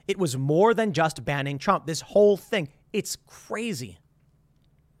too. It was more than just banning Trump. This whole thing, it's crazy.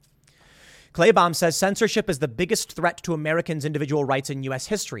 Claybomb says censorship is the biggest threat to Americans' individual rights in U.S.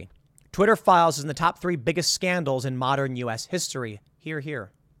 history. Twitter Files is in the top 3 biggest scandals in modern U.S. history. Hear,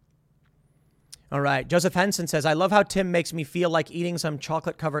 hear. All right. Joseph Henson says, I love how Tim makes me feel like eating some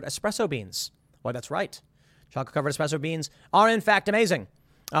chocolate-covered espresso beans. Well, that's right. Chocolate-covered espresso beans are, in fact, amazing.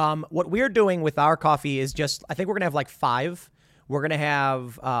 What we're doing with our coffee is just, I think we're going to have like 5. We're going to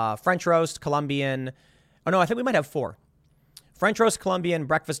have French roast, Colombian. Oh, no, I think we might have 4. French roast, Colombian,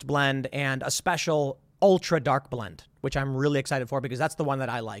 breakfast blend, and a special ultra dark blend, which I'm really excited for because that's the one that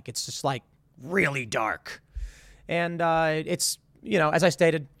I like. It's just like really dark. And it's, as I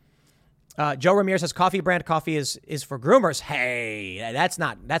stated, Joe Ramirez says coffee brand coffee is for groomers. Hey, that's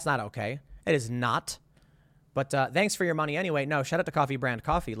not okay. It is not. But thanks for your money anyway. No, shout out to coffee brand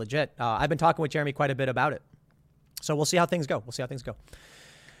coffee. Legit. I've been talking with Jeremy quite a bit about it. So we'll see how things go.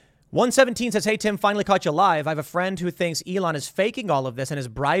 117 says, hey, Tim, finally caught you live. I have a friend who thinks Elon is faking all of this and is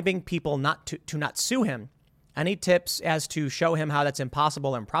bribing people not to not sue him. Any tips as to show him how that's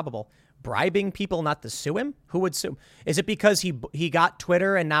impossible or improbable? Bribing people not to sue him? Who would sue? Is it because he got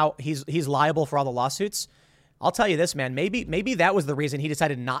Twitter and now he's liable for all the lawsuits? I'll tell you this, man. Maybe that was the reason he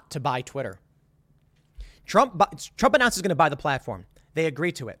decided not to buy Twitter. Trump announced he's going to buy the platform. They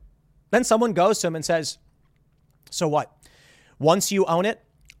agree to it. Then someone goes to him and says, so what? Once you own it,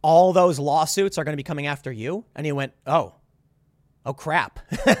 all those lawsuits are going to be coming after you? And he went, oh crap.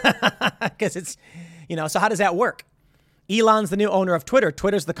 Because it's, so how does that work? Elon's the new owner of Twitter.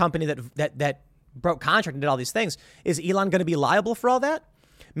 Twitter's the company that broke contract and did all these things. Is Elon going to be liable for all that?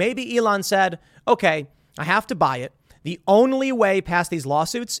 Maybe Elon said, okay, I have to buy it. The only way past these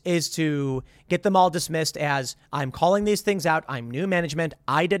lawsuits is to get them all dismissed as I'm calling these things out. I'm new management.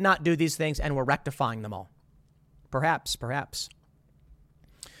 I did not do these things and we're rectifying them all. Perhaps.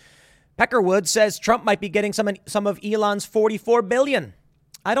 Peckerwood says Trump might be getting some of Elon's $44 billion.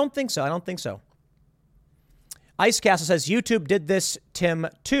 I don't think so. Ice Castle says YouTube did this, Tim,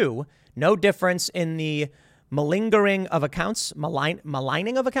 too. No difference in the malingering of accounts.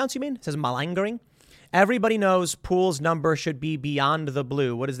 Maligning of accounts, you mean? It says malingering. Everybody knows Pool's number should be beyond the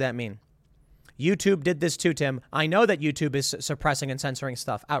blue. What does that mean? YouTube did this too, Tim. I know that YouTube is suppressing and censoring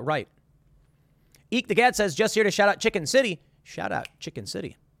stuff outright. Eek the Cat says, just here to shout out Chicken City. Shout out Chicken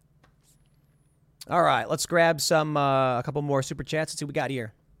City. All right, let's grab a couple more super chats. Let's see what we got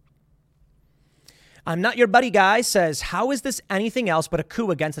here. I'm not your buddy guy says, how is this anything else but a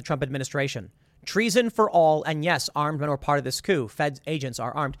coup against the Trump administration? Treason for all, and yes, armed men are part of this coup. Fed agents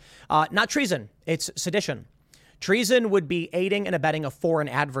are armed. Not treason, it's sedition. Treason would be aiding and abetting a foreign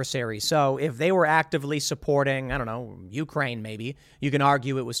adversary. So if they were actively supporting, I don't know, Ukraine maybe, you can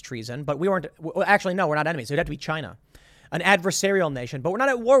argue it was treason. But we weren't, actually, no, we're not enemies. It would have to be China, an adversarial nation. But we're not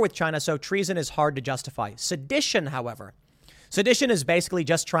at war with China, so treason is hard to justify. Sedition, however, sedition is basically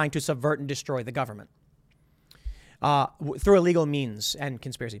just trying to subvert and destroy the government. Through illegal means and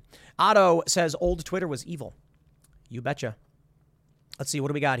conspiracy. Otto says old Twitter was evil. You betcha. Let's see. What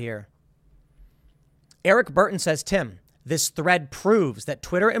do we got here? Eric Burton says, Tim, this thread proves that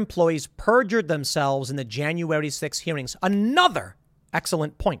Twitter employees perjured themselves in the January 6th hearings. Another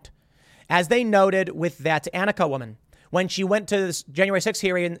excellent point. As they noted with that Annika woman, when she went to this January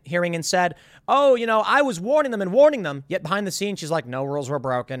 6th hearing and said, oh, I was warning them. Yet behind the scenes, she's like, no rules were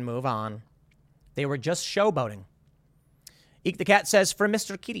broken. Move on. They were just showboating. Eek the Cat says, for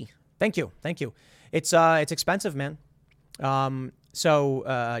Mr. Kitty. Thank you. It's expensive, man.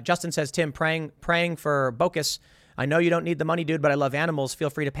 So Justin says, Tim, praying for Bocus. I know you don't need the money, dude, but I love animals.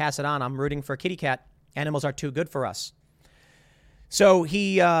 Feel free to pass it on. I'm rooting for Kitty Cat. Animals are too good for us. So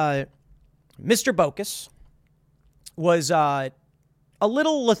Mr. Bocus was a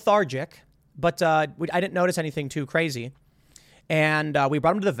little lethargic, but I didn't notice anything too crazy. And we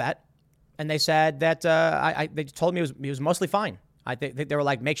brought him to the vet. And they said that they told me he was mostly fine. They were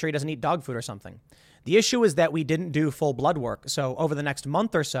like, make sure he doesn't eat dog food or something. The issue is that we didn't do full blood work. So over the next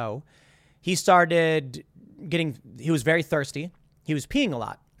month or so, he was very thirsty. He was peeing a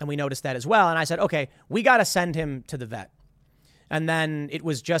lot. And we noticed that as well. And I said, okay, we got to send him to the vet. And then it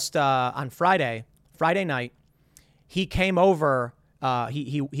was just on Friday night, he came over.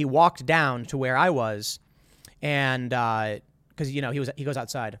 He walked down to where I was. And because, he goes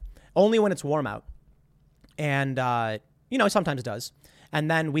outside. Only when it's warm out. And, sometimes it does.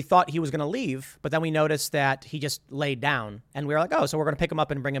 And then we thought he was going to leave, but then we noticed that he just laid down. And we were like, oh, so we're going to pick him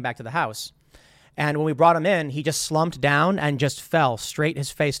up and bring him back to the house. And when we brought him in, he just slumped down and just fell straight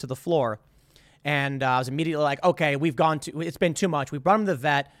his face to the floor. And I was immediately like, okay, it's been too much. We brought him to the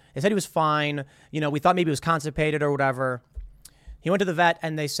vet. They said he was fine. We thought maybe he was constipated or whatever. He went to the vet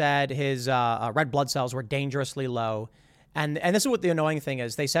and they said his red blood cells were dangerously low. And this is what the annoying thing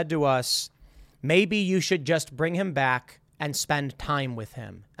is. They said to us, maybe you should just bring him back and spend time with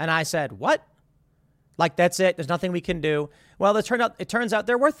him. And I said, what? Like, that's it? There's nothing we can do? Well, it turns out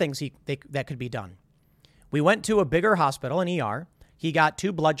there were things that could be done. We went to a bigger hospital, an ER. He got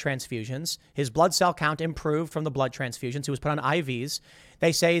 2 blood transfusions. His blood cell count improved from the blood transfusions. He was put on IVs.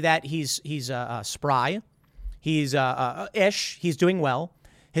 They say that he's spry. He's He's doing well.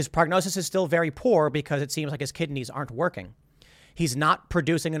 His prognosis is still very poor because it seems like his kidneys aren't working. He's not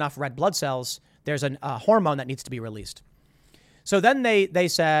producing enough red blood cells. There's a hormone that needs to be released. So then they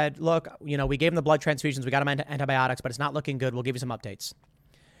said, look, we gave him the blood transfusions. We got him antibiotics, but it's not looking good. We'll give you some updates.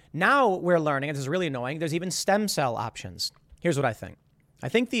 Now we're learning, and this is really annoying, there's even stem cell options. Here's what I think. I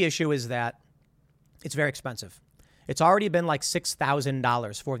think the issue is that it's very expensive. It's already been like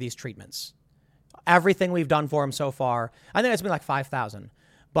 $6,000 for these treatments. Everything we've done for him so far, I think it's been like $5,000.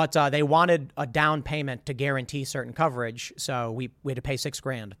 But they wanted a down payment to guarantee certain coverage, so we had to pay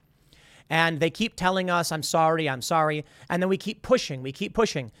 $6,000. And they keep telling us, I'm sorry. And then we keep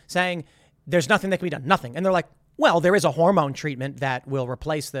pushing, saying there's nothing that can be done, nothing. And they're like, well, there is a hormone treatment that will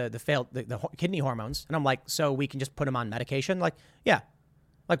replace the kidney hormones. And I'm like, so we can just put him on medication? Like, yeah.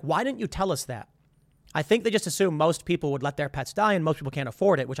 Like, why didn't you tell us that? I think they just assume most people would let their pets die and most people can't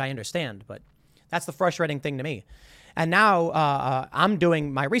afford it, which I understand. But that's the frustrating thing to me. And now I'm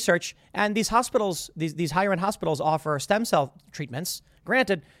doing my research, and these hospitals, these higher-end hospitals offer stem cell treatments.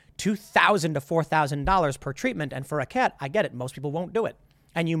 Granted, $2,000 to $4,000 per treatment, and for a cat, I get it. Most people won't do it.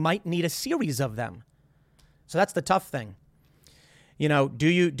 and you might need a series of them. So that's the tough thing. You know, do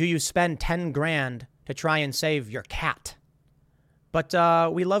you spend 10 grand to try and save your cat? But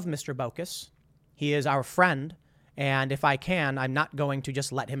we love Mr. Bocus. He is our friend. And if I can, I'm not going to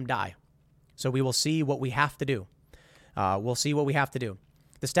just let him die. So we will see what we have to do. We'll see what we have to do.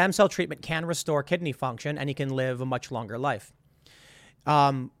 The stem cell treatment can restore kidney function, and he can live a much longer life.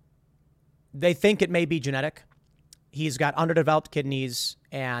 They think it may be genetic. He's got underdeveloped kidneys,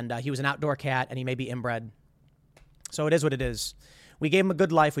 and he was an outdoor cat, and he may be inbred. So it is what it is. We gave him a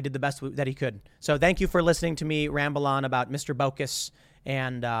good life. We did the best that he could. So thank you for listening to me ramble on about Mr. Bocus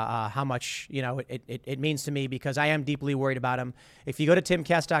and how much, you know, it means to me, because I am deeply worried about him. If you go to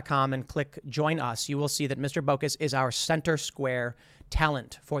timcast.com and click join us, you will see that Mr. Bocus is our center square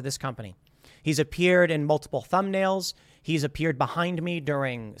talent for this company. He's appeared in multiple thumbnails. He's appeared behind me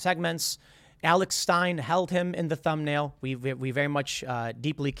during segments. Alex Stein held him in the thumbnail. We very much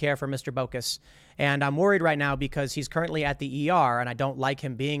deeply care for Mr. Bocus. And I'm worried right now because he's currently at the ER, and I don't like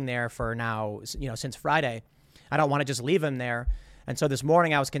him being there for now, you know, since Friday. I don't want to just leave him there. And so this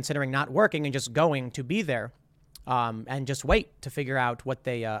morning I was considering not working and just going to be there and just wait to figure out what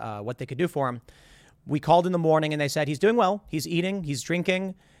they could do for him. We called in the morning and they said he's doing well. He's eating. He's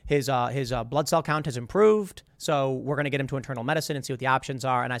drinking. His blood cell count has improved. So we're going to get him to internal medicine and see what the options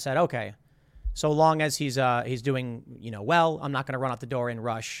are. And I said, okay, so long as he's doing, you know, well, I'm not going to run out the door and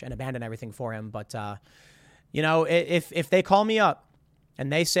rush and abandon everything for him. But, you know, if they call me up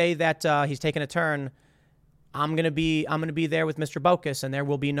and they say that he's taking a turn, I'm going to be there with Mr. Bocus, and there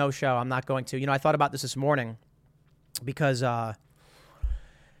will be no show. I'm not going to. You know, I thought about this morning because, you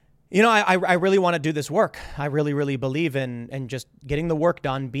know, I really want to do this work. I really, really believe in just getting the work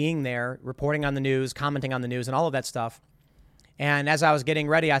done, being there, reporting on the news, commenting on the news, and all of that stuff. And as I was getting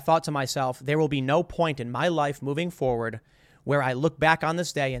ready, I thought to myself, there will be no point in my life moving forward where I look back on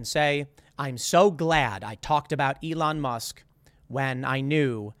this day and say, I'm so glad I talked about Elon Musk when I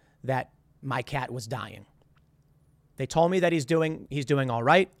knew that my cat was dying. They told me that he's doing all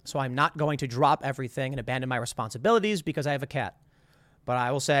right, so I'm not going to drop everything and abandon my responsibilities because I have a cat. But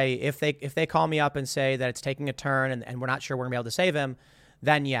I will say, if they call me up and say that it's taking a turn and we're not sure we're going to be able to save him,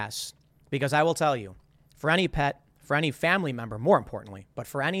 then yes. Because I will tell you, for any pet, for any family member, more importantly, but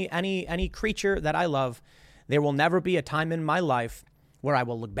for any creature that I love, there will never be a time in my life where I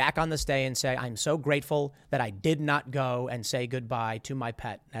will look back on this day and say, I'm so grateful that I did not go and say goodbye to my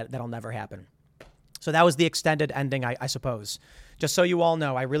pet. That'll never happen. So that was the extended ending, I suppose. Just so you all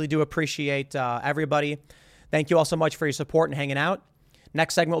know, I really do appreciate everybody. Thank you all so much for your support and hanging out.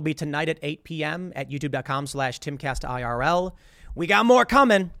 Next segment will be tonight at 8 p.m. at youtube.com/TimCastIRL. We got more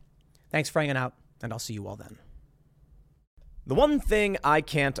coming. Thanks for hanging out, and I'll see you all then. The one thing I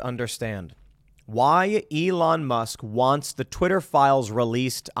can't understand, why Elon Musk wants the Twitter files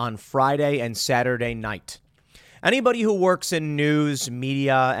released on Friday and Saturday night. Anybody who works in news,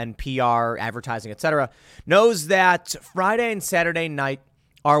 media, and PR, advertising, etc., knows that Friday and Saturday night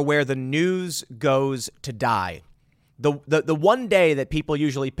are where the news goes to die. The one day that people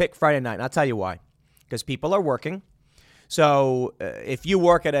usually pick Friday night, and I'll tell you why. Because people are working. So if you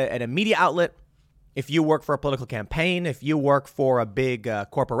work at a media outlet, if you work for a political campaign, if you work for a big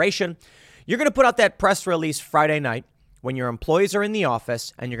corporation, you're going to put out that press release Friday night when your employees are in the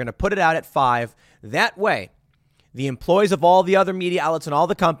office, and you're going to put it out at 5. That way, the employees of all the other media outlets and all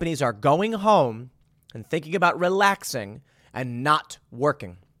the companies are going home and thinking about relaxing and not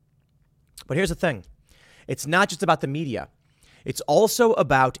working. But here's the thing. It's not just about the media. It's also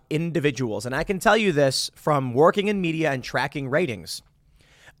about individuals. And I can tell you this from working in media and tracking ratings.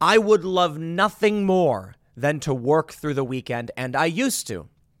 I would love nothing more than to work through the weekend, and I used to.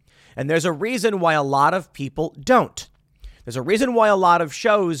 And there's a reason why a lot of people don't. There's a reason why a lot of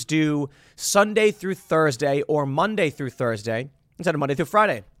shows do Sunday through Thursday or Monday through Thursday instead of Monday through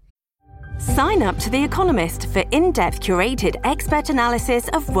Friday. Sign up to The Economist for in-depth curated expert analysis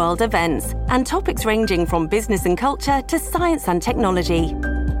of world events and topics ranging from business and culture to science and technology.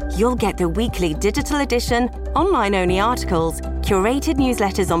 You'll get the weekly digital edition, online-only articles, curated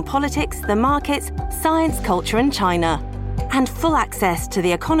newsletters on politics, the markets, science, culture and China, and full access to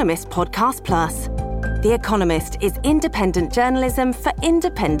The Economist Podcast Plus. The Economist is independent journalism for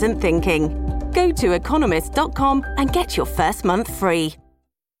independent thinking. Go to economist.com and get your first month free.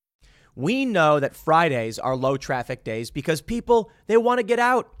 We know that Fridays are low traffic days because people, they want to get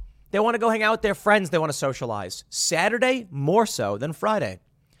out. They want to go hang out with their friends. They want to socialize. Saturday, more so than Friday.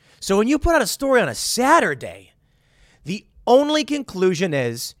 So when you put out a story on a Saturday, the only conclusion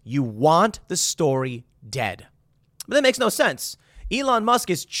is you want the story dead. But that makes no sense. Elon Musk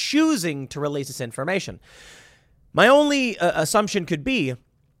is choosing to release this information. My only assumption could be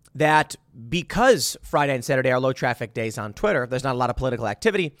that because Friday and Saturday are low traffic days on Twitter, there's not a lot of political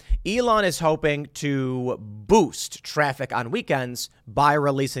activity. Elon is hoping to boost traffic on weekends by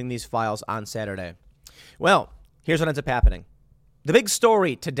releasing these files on Saturday. Well, here's what ends up happening. The big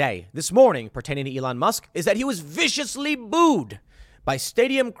story today, this morning, pertaining to Elon Musk is that he was viciously booed by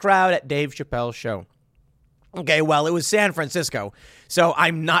stadium crowd at Dave Chappelle's show. Okay, well, it was San Francisco, so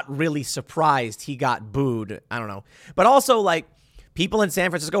I'm not really surprised he got booed. I don't know. But also, like, people in San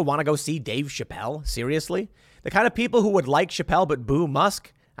Francisco want to go see Dave Chappelle? Seriously? The kind of people who would like Chappelle but boo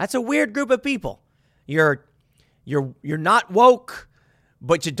Musk? That's a weird group of people. You're not woke,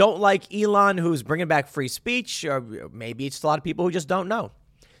 but you don't like Elon, who's bringing back free speech, or maybe it's a lot of people who just don't know.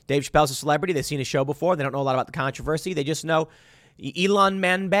 Dave Chappelle's a celebrity. They've seen his show before. They don't know a lot about the controversy. They just know Elon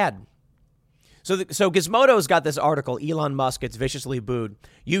man bad. So Gizmodo's got this article, Elon Musk gets viciously booed.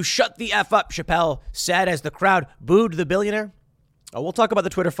 You shut the F up, Chappelle said as the crowd booed the billionaire. Oh, we'll talk about the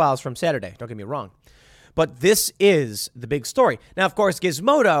Twitter files from Saturday. Don't get me wrong. But this is the big story. Now, of course,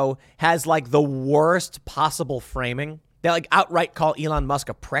 Gizmodo has like the worst possible framing. They like outright call Elon Musk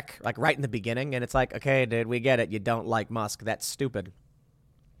a prick, like right in the beginning. And it's like, okay, dude, we get it. You don't like Musk. That's stupid.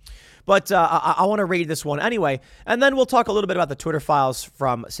 But I want to read this one anyway. And then we'll talk a little bit about the Twitter files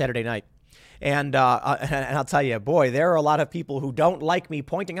from Saturday night. And I'll tell you, boy, there are a lot of people who don't like me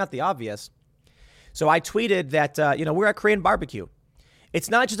pointing out the obvious. So I tweeted that, we're at Korean barbecue. It's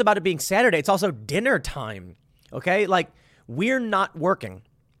not just about it being Saturday. It's also dinner time. Okay. Like, we're not working.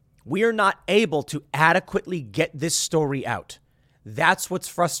 We are not able to adequately get this story out. That's what's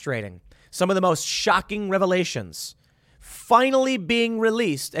frustrating. Some of the most shocking revelations finally being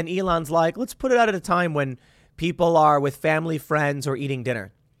released. And Elon's like, let's put it out at a time when people are with family, friends, or eating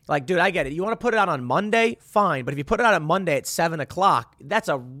dinner. Like, dude, I get it. You want to put it out on Monday? Fine. But if you put it out on Monday at 7 o'clock, that's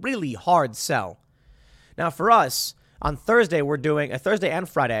a really hard sell. Now, for us, on Thursday, we're doing Thursday and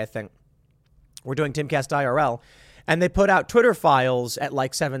Friday, I think. We're doing Timcast IRL. And they put out Twitter files at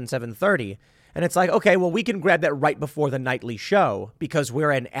like 7:30. And it's like, okay, well, we can grab that right before the nightly show because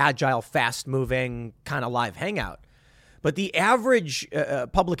we're an agile, fast-moving kind of live hangout. But the average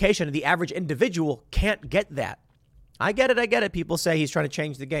publication, the average individual can't get that. I get it. People say he's trying to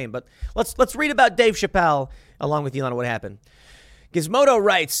change the game. But let's read about Dave Chappelle along with Elon, what happened. Gizmodo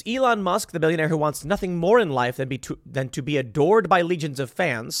writes, Elon Musk, the billionaire who wants nothing more in life than to be adored by legions of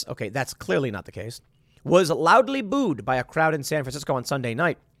fans, okay, that's clearly not the case, was loudly booed by a crowd in San Francisco on Sunday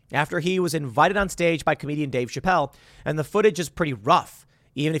night after he was invited on stage by comedian Dave Chappelle. And the footage is pretty rough,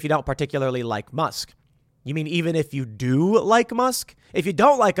 even if you don't particularly like Musk. You mean even if you do like Musk? If you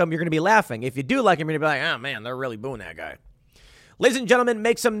don't like him, you're going to be laughing. If you do like him, you're going to be like, oh, man, they're really booing that guy. Ladies and gentlemen,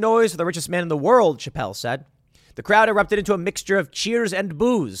 make some noise for the richest man in the world, Chappelle said. The crowd erupted into a mixture of cheers and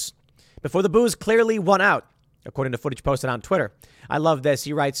boos before the boos clearly won out, according to footage posted on Twitter. I love this.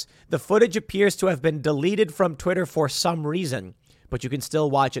 He writes, the footage appears to have been deleted from Twitter for some reason, but you can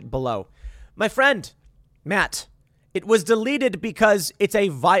still watch it below. My friend, Matt, it was deleted because it's a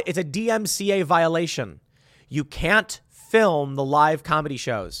DMCA violation. You can't film the live comedy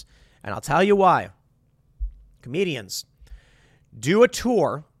shows. And I'll tell you why. Comedians do a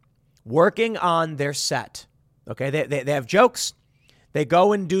tour working on their set. Okay, they have jokes. They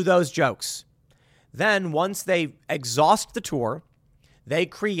go and do those jokes. Then once they exhaust the tour, they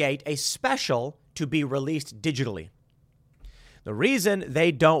create a special to be released digitally. The reason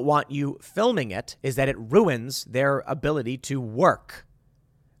they don't want you filming it is that it ruins their ability to work.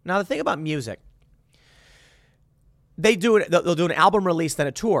 Now, the thing about music, they'll do an album release, then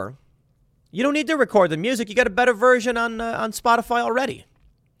a tour. You don't need to record the music. You got a better version on Spotify already.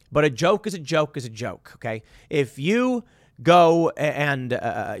 But a joke is a joke is a joke, okay? If you go and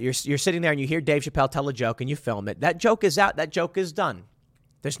you're sitting there and you hear Dave Chappelle tell a joke and you film it, that joke is out. That joke is done.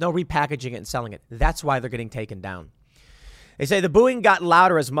 There's no repackaging it and selling it. That's why they're getting taken down. They say the booing got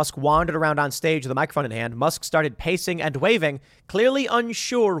louder as Musk wandered around on stage with a microphone in hand. Musk started pacing and waving, clearly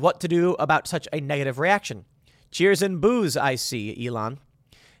unsure what to do about such a negative reaction. Cheers and boos, I see, Elon.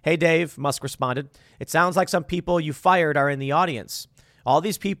 Hey, Dave, Musk responded. It sounds like some people you fired are in the audience. All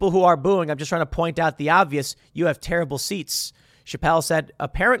these people who are booing, I'm just trying to point out the obvious. You have terrible seats. Chappelle said,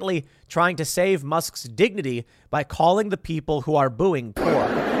 apparently trying to save Musk's dignity by calling the people who are booing poor.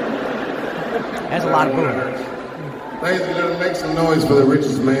 That's a lot of booing. Ladies and gentlemen, make some noise for the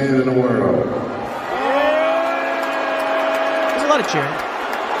richest man in the world. There's a lot of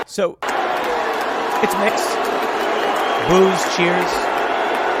cheering. So, it's mixed. Boos, cheers.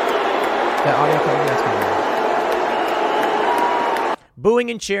 That audio coming, that's coming.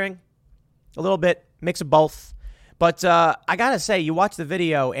 Booing and cheering. A little bit. Mix of both. But I gotta say, you watch the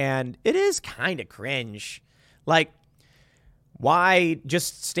video and it is kind of cringe. Like, why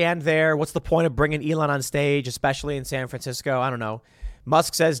just stand there? What's the point of bringing Elon on stage, especially in San Francisco? I don't know.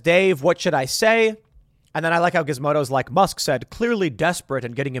 Musk says, Dave, what should I say? And then I like how Gizmodo's like, Musk said, clearly desperate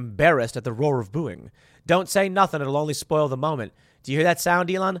and getting embarrassed at the roar of booing. Don't say nothing. It'll only spoil the moment. Do you hear that sound,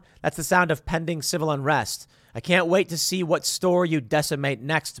 Elon? That's the sound of pending civil unrest. I can't wait to see what store you decimate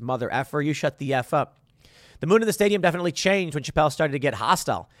next, mother effer. You shut the F up. The mood in the stadium definitely changed when Chappelle started to get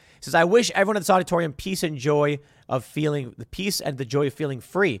hostile. He says, I wish everyone in this auditorium peace and joy of feeling the peace and the joy of feeling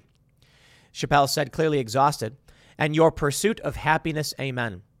free. Chappelle said, clearly exhausted, and your pursuit of happiness.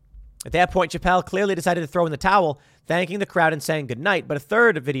 Amen. At that point, Chappelle clearly decided to throw in the towel, thanking the crowd and saying goodnight. But a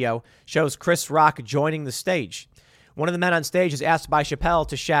third video shows Chris Rock joining the stage. One of the men on stage is asked by Chappelle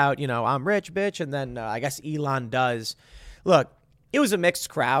to shout, I'm rich, bitch. And then I guess Elon does. Look, it was a mixed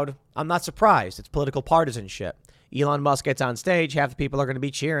crowd. I'm not surprised. It's political partisanship. Elon Musk gets on stage. Half the people are going to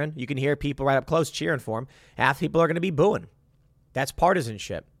be cheering. You can hear people right up close cheering for him. Half the people are going to be booing. That's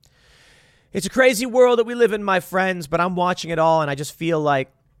partisanship. It's a crazy world that we live in, my friends, but I'm watching it all, and I just feel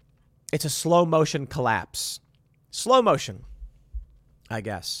like it's a slow motion collapse. Slow motion, I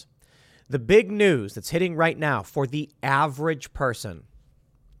guess. The big news that's hitting right now for the average person,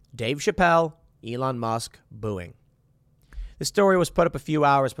 Dave Chappelle, Elon Musk, booing. The story was put up a few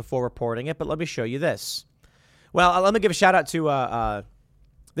hours before reporting it, but let me show you this. Well, let me give a shout out to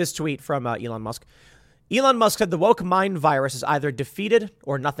this tweet from Elon Musk. Elon Musk said the woke mind virus is either defeated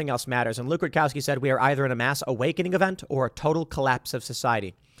or nothing else matters. And Luke Rutkowski said we are either in a mass awakening event or a total collapse of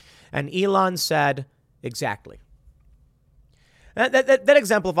society. And Elon said exactly. That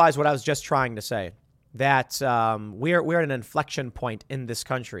exemplifies what I was just trying to say, that we're at an inflection point in this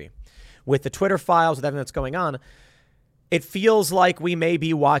country. With the Twitter files, with everything that's going on, it feels like we may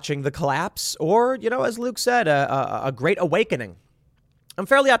be watching the collapse or, as Luke said, a great awakening. I'm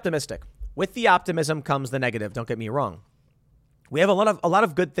fairly optimistic. With the optimism comes the negative. Don't get me wrong. We have a lot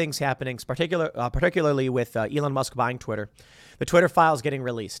of good things happening, particularly with Elon Musk buying Twitter. The Twitter files getting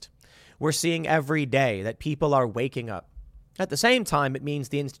released. We're seeing every day that people are waking up. At the same time, it means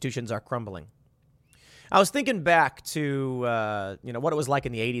the institutions are crumbling. I was thinking back to what it was like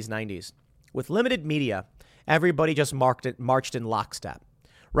in the 80s, 90s. With limited media, everybody just marched in lockstep.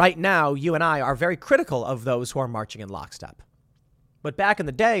 Right now, you and I are very critical of those who are marching in lockstep. But back in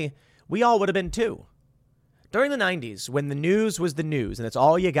the day, we all would have been too. During the 90s, when the news was the news and it's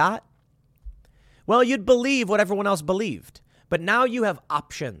all you got, well, you'd believe what everyone else believed. But now you have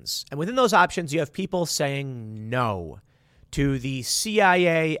options. And within those options, you have people saying no to the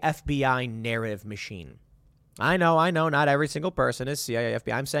CIA, FBI narrative machine. I know, not every single person is CIA,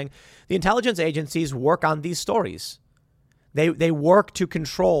 FBI. I'm saying the intelligence agencies work on these stories. They work to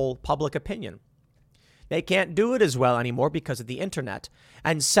control public opinion. They can't do it as well anymore because of the internet.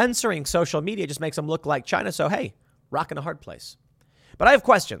 And censoring social media just makes them look like China. So, hey, rock in a hard place. But I have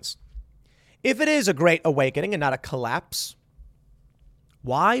questions. If it is a great awakening and not a collapse,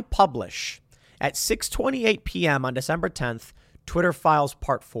 why publish at 6:28 p.m. on December 10th, Twitter Files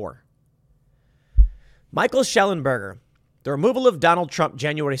Part 4? Michael Schellenberger, the removal of Donald Trump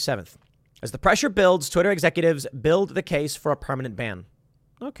January 7th. As the pressure builds, Twitter executives build the case for a permanent ban.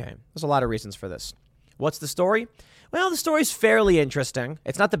 Okay, there's a lot of reasons for this. What's the story? Well, the story's fairly interesting.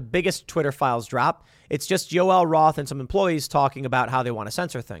 It's not the biggest Twitter Files drop. It's just Yoel Roth and some employees talking about how they want to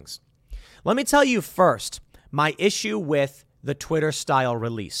censor things. Let me tell you first my issue with the Twitter style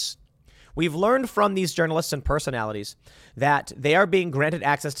release. We've learned from these journalists and personalities that they are being granted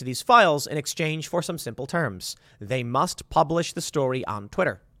access to these files in exchange for some simple terms. They must publish the story on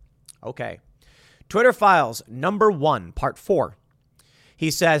Twitter. Okay. Twitter Files, number 1, part 4.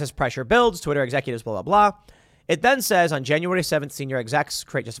 He says, as pressure builds, Twitter executives, blah, blah, blah. It then says, on January 7th, senior execs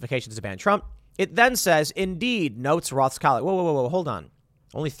create justifications to ban Trump. It then says, indeed, notes Roth's colleague. Whoa, hold on.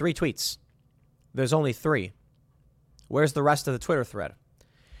 Only 3 tweets. There's only 3. Where's the rest of the Twitter thread?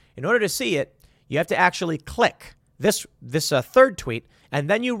 In order to see it, you have to actually click this third tweet, and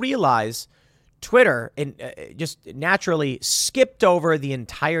then you realize Twitter just naturally skipped over the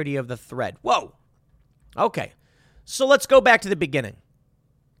entirety of the thread. Whoa. Okay, so let's go back to the beginning.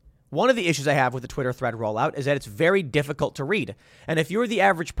 One of the issues I have with the Twitter thread rollout is that it's very difficult to read. And if you're the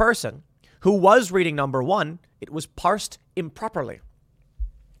average person who was reading number 1, it was parsed improperly.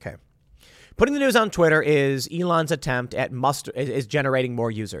 Okay. Putting the news on Twitter is Elon's attempt at is generating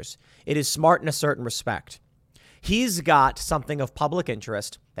more users. It is smart in a certain respect. He's got something of public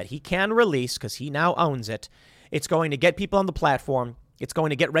interest that he can release because he now owns it. It's going to get people on the platform. It's going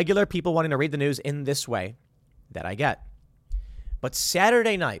to get regular people wanting to read the news in this way that I get. But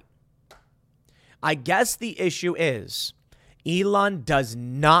Saturday night, I guess the issue is Elon does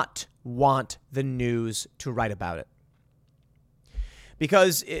not want the news to write about it.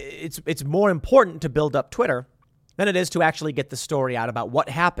 Because it's more important to build up Twitter than it is to actually get the story out about what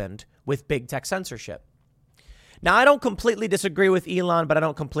happened with big tech censorship. Now, I don't completely disagree with Elon, but I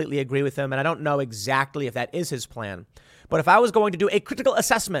don't completely agree with him, and I don't know exactly if that is his plan. But if I was going to do a critical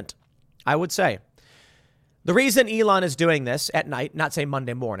assessment, I would say the reason Elon is doing this at night, not say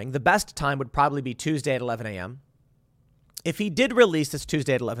Monday morning, the best time would probably be Tuesday at 11 a.m. If he did release this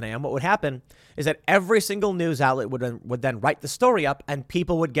Tuesday at 11 a.m., what would happen is that every single news outlet would then write the story up and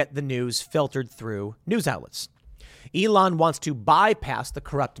people would get the news filtered through news outlets. Elon wants to bypass the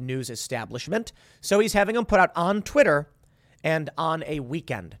corrupt news establishment, so he's having them put out on Twitter and on a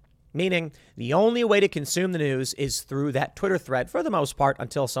weekend, meaning the only way to consume the news is through that Twitter thread for the most part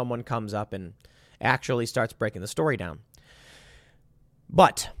until someone comes up and actually starts breaking the story down.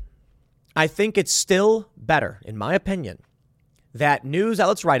 But I think it's still better, in my opinion, that news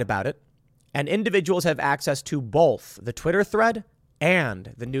outlets write about it and individuals have access to both the Twitter thread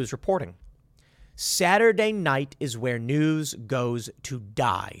and the news reporting. Saturday night is where news goes to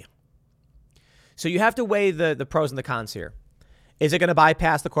die. So you have to weigh the pros and the cons here. Is it going to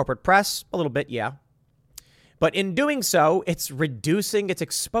bypass the corporate press? A little bit, yeah. But in doing so, it's reducing its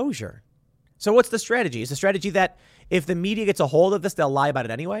exposure. So what's the strategy? Is the strategy that if the media gets a hold of this, they'll lie about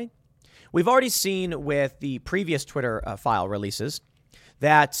it anyway? We've already seen with the previous Twitter file releases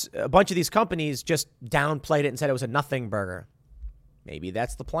that a bunch of these companies just downplayed it and said it was a nothing burger. Maybe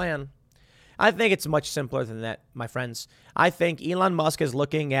that's the plan. I think it's much simpler than that, my friends. I think Elon Musk is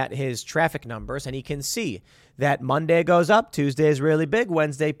looking at his traffic numbers and he can see that Monday goes up, Tuesday is really big,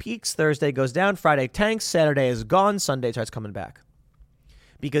 Wednesday peaks, Thursday goes down, Friday tanks, Saturday is gone, Sunday starts coming back.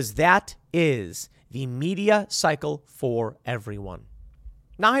 Because that is the media cycle for everyone.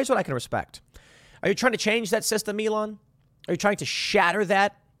 Now, here's what I can respect. Are you trying to change that system, Elon? Are you trying to shatter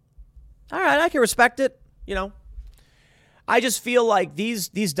that? All right, I can respect it, you know. I just feel like these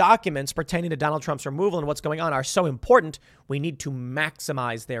documents pertaining to Donald Trump's removal and what's going on are so important, we need to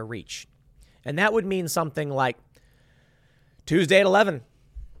maximize their reach. And that would mean something like Tuesday at 11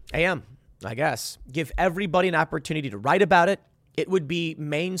 a.m., I guess. Give everybody an opportunity to write about it. It would be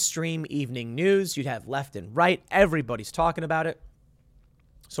mainstream evening news. You'd have left and right. Everybody's talking about it.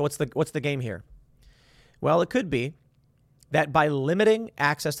 So what's the game here? Well, it could be that by limiting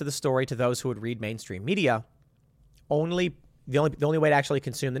access to the story to those who would read mainstream media, the only way to actually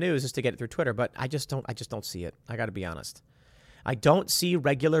consume the news is to get it through Twitter. But I just don't see it. I got to be honest. I don't see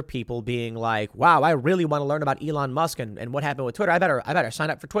regular people being like, wow, I really want to learn about Elon Musk and what happened with Twitter. I better sign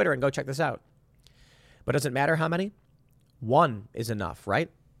up for Twitter and go check this out. But does it matter how many? One is enough, right?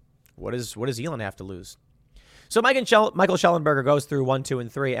 What does Elon have to lose? So Michael Schellenberger goes through 1, 2, and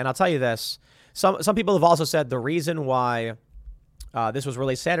 3. And I'll tell you this. Some people have also said the reason why this was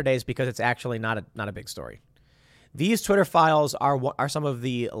released Saturday is because it's actually not a big story. These Twitter files are some of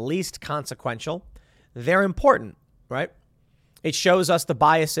the least consequential. They're important, right? It shows us the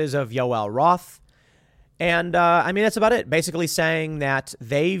biases of Yoel Roth. And that's about it. Basically saying that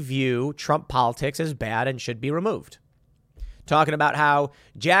they view Trump politics as bad and should be removed. Talking about how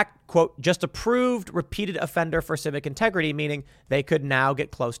Jack, quote, just approved repeated offender for civic integrity, meaning they could now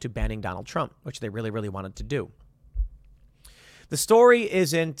get close to banning Donald Trump, which they really, really wanted to do. The story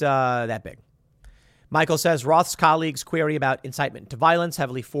isn't that big. Michael says Roth's colleagues' query about incitement to violence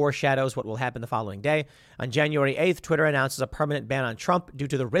heavily foreshadows what will happen the following day. On January 8th, Twitter announces a permanent ban on Trump due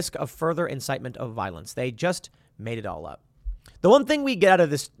to the risk of further incitement of violence. They just made it all up. The one thing we get out of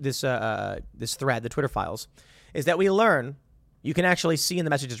this thread, the Twitter files, is that we learn, you can actually see in the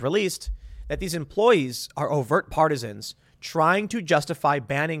messages released, that these employees are overt partisans trying to justify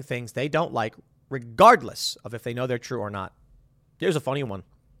banning things they don't like, regardless of if they know they're true or not. Here's a funny one.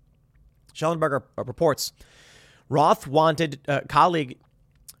 Schellenberger reports, Roth immediately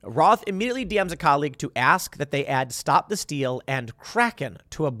DMs a colleague to ask that they add Stop the Steal and Kraken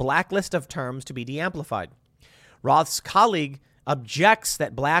to a blacklist of terms to be de-amplified. Roth's colleague objects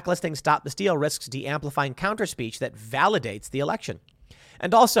that blacklisting Stop the Steal risks de-amplifying counterspeech that validates the election.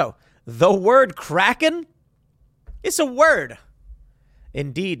 And also, the word Kraken is a word.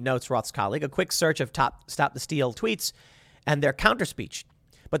 Indeed, notes Roth's colleague, a quick search of Stop the Steal tweets and their counterspeech.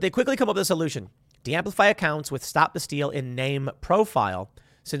 But they quickly come up with a solution. De-amplify accounts with Stop the Steal in name profile,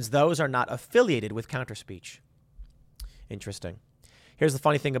 since those are not affiliated with counterspeech. Interesting. Here's the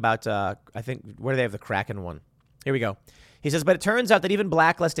funny thing about, where do they have the Kraken one? Here we go. He says, but it turns out that even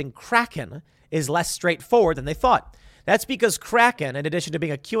blacklisting Kraken is less straightforward than they thought. That's because Kraken, in addition to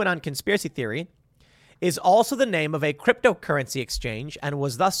being a QAnon conspiracy theory, is also the name of a cryptocurrency exchange and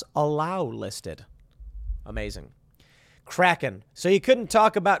was thus allow listed. Amazing. Kraken. So you couldn't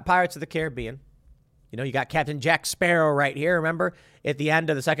talk about Pirates of the Caribbean. You know, you got Captain Jack Sparrow right here. Remember at the end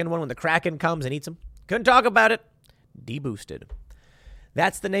of the second one when the Kraken comes and eats him? Couldn't talk about it. Deboosted.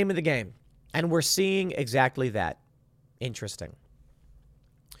 That's the name of the game. And we're seeing exactly that. Interesting.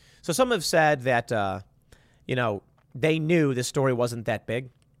 So some have said that, they knew this story wasn't that big.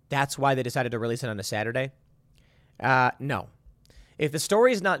 That's why they decided to release it on a Saturday. No. If the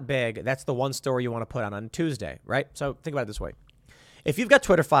story is not big, that's the one story you want to put on Tuesday, right? So think about it this way. If you've got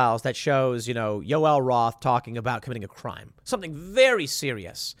Twitter files that shows, Yoel Roth talking about committing a crime, something very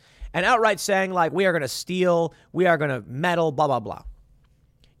serious, and outright saying, like, we are going to steal, we are going to meddle, blah, blah, blah.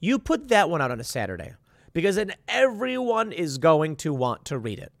 You put that one out on a Saturday because then everyone is going to want to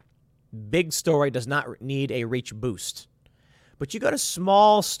read it. Big story does not need a reach boost. But you got a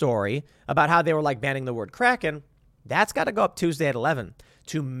small story about how they were like banning the word Kraken. That's got to go up Tuesday at 11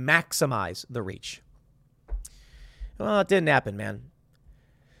 to maximize the reach. Well, it didn't happen, man.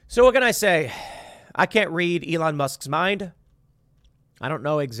 So what can I say? I can't read Elon Musk's mind. I don't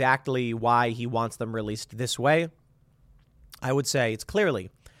know exactly why he wants them released this way. I would say it's clearly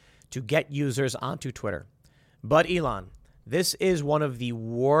to get users onto Twitter. But Elon, this is one of the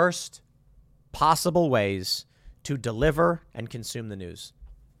worst possible ways to deliver and consume the news.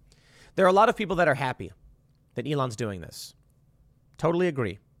 There are a lot of people that are happy that Elon's doing this. Totally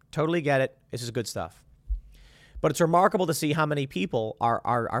agree. Totally get it. This is good stuff. But it's remarkable to see how many people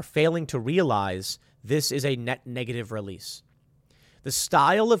are failing to realize this is a net negative release. The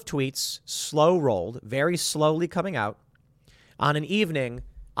style of tweets, slow-rolled, very slowly coming out on an evening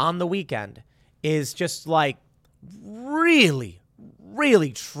on the weekend, is just like really,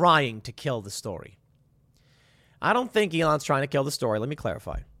 really trying to kill the story. I don't think Elon's trying to kill the story. Let me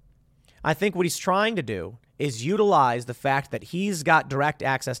clarify. I think what he's trying to do is utilize the fact that he's got direct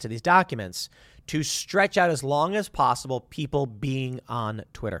access to these documents to stretch out as long as possible people being on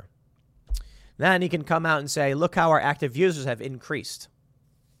Twitter. Then he can come out and say, look how our active users have increased.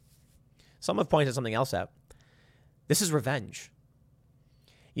 Some have pointed something else out. This is revenge.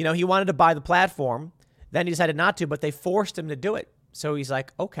 He wanted to buy the platform. Then he decided not to, but they forced him to do it. So he's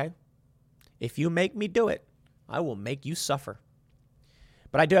like, okay, if you make me do it, I will make you suffer.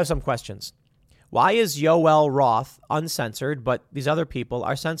 But I do have some questions. Why is Yoel Roth uncensored, but these other people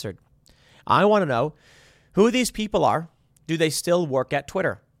are censored? I want to know who these people are. Do they still work at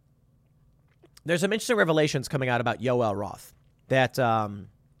Twitter? There's some interesting revelations coming out about Yoel Roth that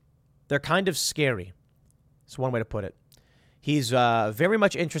they're kind of scary. That's one way to put it. He's very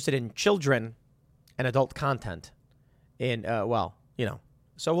much interested in children and adult content. So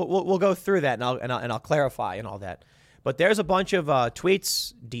we'll go through that and I'll clarify and all that. But there's a bunch of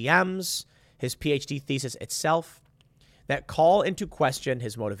tweets, DMs, his PhD thesis itself that call into question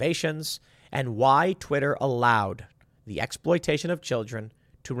his motivations and why Twitter allowed the exploitation of children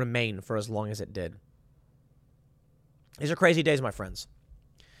to remain for as long as it did. These are crazy days, my friends.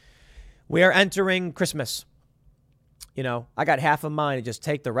 We are entering Christmas. I got half of mine to just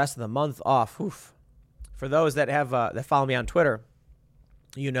take the rest of the month off. Oof. For those that have that follow me on Twitter,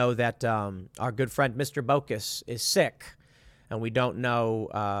 you know that our good friend Mr. Bokus is sick, and we don't know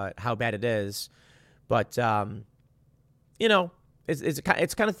how bad it is. But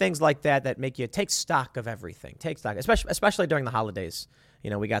it's kind of things like that make you take stock of everything. Take stock, especially during the holidays.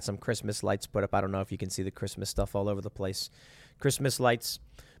 We got some Christmas lights put up. I don't know if you can see the Christmas stuff all over the place. Christmas lights.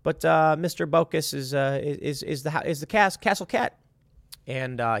 But Mr. Bokus is the castle cat,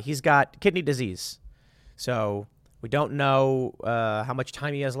 and he's got kidney disease. So we don't know how much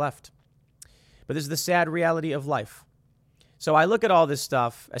time he has left. But this is the sad reality of life. So I look at all this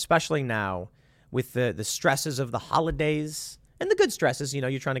stuff, especially now, with the stresses of the holidays and the good stresses.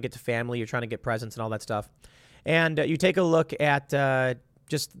 You're trying to get to family, you're trying to get presents and all that stuff. And you take a look at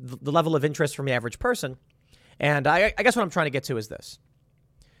just the level of interest from the average person. And I guess what I'm trying to get to is this.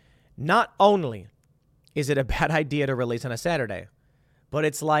 Not only is it a bad idea to release on a Saturday, but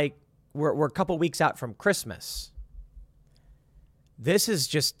it's like we're a couple weeks out from Christmas. This is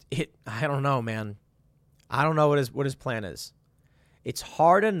just it. I don't know, man. I don't know what his plan is. It's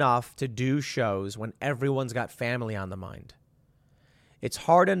hard enough to do shows when everyone's got family on the mind. It's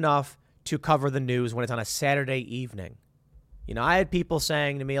hard enough to cover the news when it's on a Saturday evening. I had people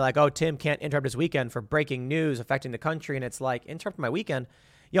saying to me like, oh, Tim can't interrupt his weekend for breaking news affecting the country. And it's like, interrupt my weekend?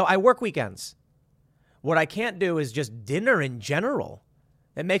 I work weekends. What I can't do is just dinner in general.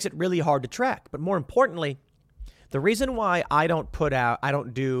 It makes it really hard to track. But more importantly, the reason why I don't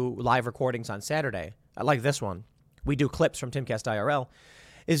do live recordings on Saturday, like this one, we do clips from Timcast IRL,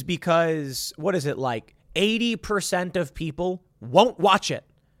 is because, 80% of people won't watch it.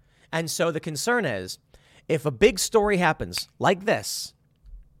 And so the concern is if a big story happens like this,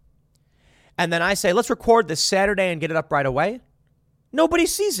 and then I say, let's record this Saturday and get it up right away, nobody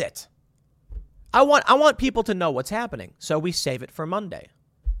sees it. I want people to know what's happening, so we save it for Monday.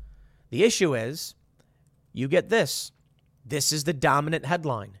 The issue is, you get this. This is the dominant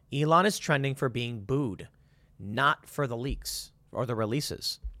headline. Elon is trending for being booed, not for the leaks or the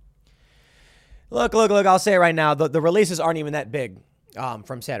releases. Look, I'll say it right now. The releases aren't even that big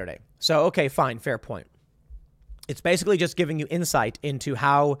from Saturday. So, okay, fine, fair point. It's basically just giving you insight into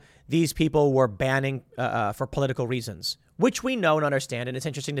how these people were banning for political reasons, which we know and understand, and it's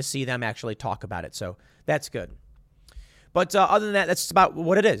interesting to see them actually talk about it. So that's good. But other than that, that's about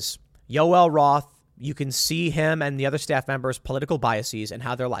what it is. Yoel Roth, you can see him and the other staff members' political biases and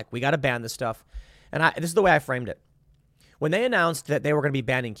how they're like, we got to ban this stuff. And this is the way I framed it. When they announced that they were going to be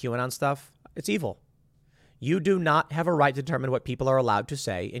banning QAnon stuff, it's evil. You do not have a right to determine what people are allowed to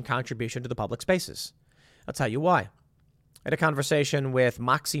say in contribution to the public spaces. I'll tell you why. I had a conversation with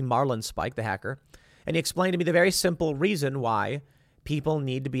Moxie Marlinspike, the hacker, and he explained to me the very simple reason why people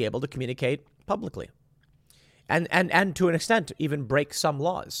need to be able to communicate publicly. And to an extent, even break some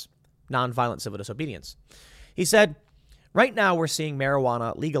laws, nonviolent civil disobedience. He said, right now we're seeing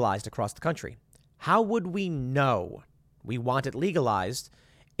marijuana legalized across the country. How would we know we want it legalized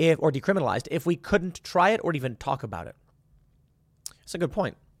or decriminalized if we couldn't try it or even talk about it? That's a good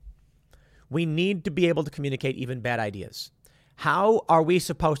point. We need to be able to communicate even bad ideas. How are we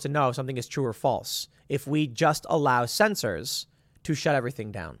supposed to know if something is true or false if we just allow censors to shut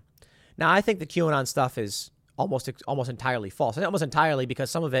everything down? Now, I think the QAnon stuff is almost entirely false. And almost entirely because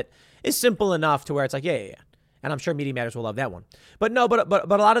some of it is simple enough to where it's like, yeah. And I'm sure Media Matters will love that one. But no, but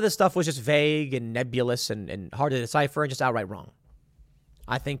a lot of this stuff was just vague and nebulous and hard to decipher and just outright wrong.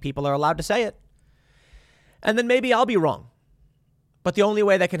 I think people are allowed to say it. And then maybe I'll be wrong. But the only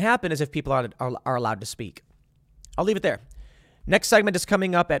way that can happen is if people are allowed to speak. I'll leave it there. Next segment is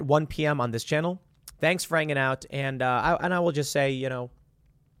coming up at 1 p.m. on this channel. Thanks for hanging out. And I will just say,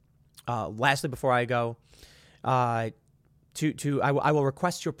 lastly, before I go, I will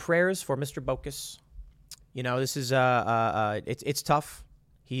request your prayers for Mr. Bokus. This is it's tough.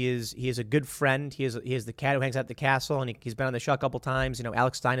 He is a good friend. He is the cat who hangs out at the castle, and he's been on the show a couple times.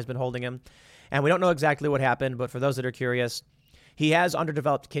 Alex Stein has been holding him, and we don't know exactly what happened. But for those that are curious, he has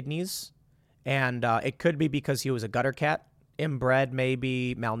underdeveloped kidneys, and it could be because he was a gutter cat, inbred,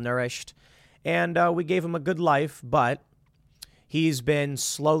 maybe malnourished, and we gave him a good life, but he's been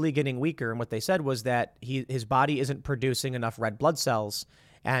slowly getting weaker. And what they said was that his body isn't producing enough red blood cells,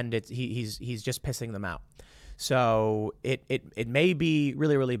 and he's just pissing them out. So it may be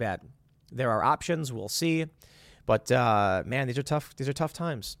really, really bad. There are options. We'll see. But man, these are tough. These are tough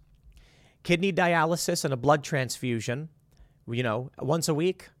times. Kidney dialysis and a blood transfusion, once a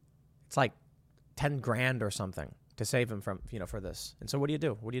week, it's like $10,000 or something to save him from, for this. And so what do you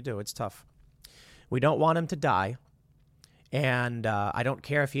do? What do you do? It's tough. We don't want him to die. And I don't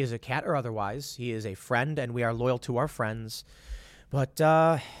care if he is a cat or otherwise. He is a friend, and we are loyal to our friends. But,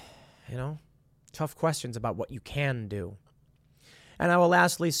 tough questions about what you can do. And I will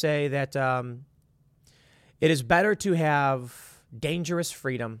lastly say that it is better to have dangerous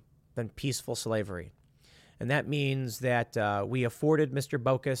freedom than peaceful slavery. And that means that we afforded Mr.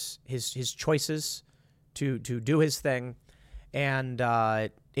 Bokus his choices to do his thing. And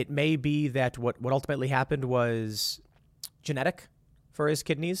it may be that what ultimately happened was genetic for his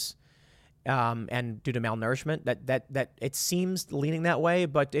kidneys. And due to malnourishment, that it seems leaning that way,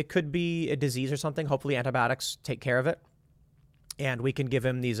 but it could be a disease or something. Hopefully antibiotics take care of it. And we can give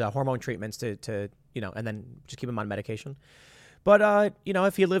him these hormone treatments to and then just keep him on medication. But,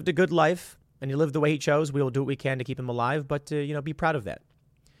 if he lived a good life and he lived the way he chose, we will do what we can to keep him alive. But, be proud of that.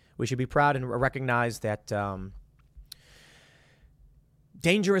 We should be proud and recognize that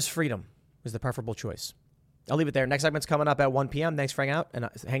dangerous freedom is the preferable choice. I'll leave it there. Next segment's coming up at 1 p.m. Thanks for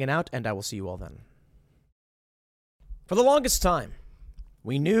hanging out, and I will see you all then. For the longest time,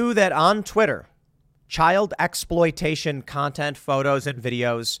 we knew that on Twitter, child exploitation content, photos, and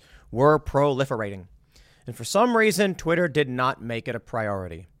videos were proliferating. And for some reason, Twitter did not make it a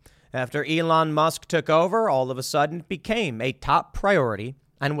priority. After Elon Musk took over, all of a sudden it became a top priority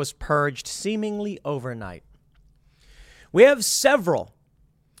and was purged seemingly overnight. We have several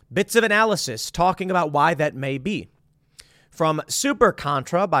bits of analysis talking about why that may be. From Super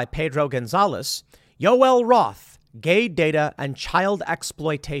Contra by Pedro Gonzalez, Yoel Roth, gay data and child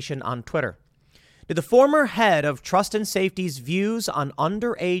exploitation on Twitter. Did the former head of Trust and Safety's views on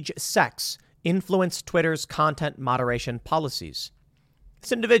underage sex influence Twitter's content moderation policies?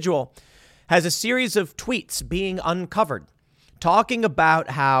 This individual has a series of tweets being uncovered talking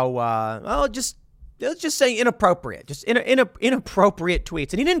about how, Let's just say inappropriate, just inappropriate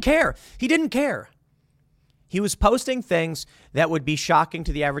tweets. And he didn't care. He didn't care. He was posting things that would be shocking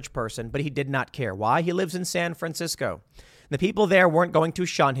to the average person, but he did not care. Why? He lives in San Francisco. The people there weren't going to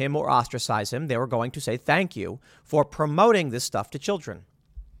shun him or ostracize him. They were going to say thank you for promoting this stuff to children.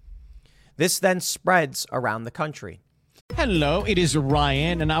 This then spreads around the country. Hello, it is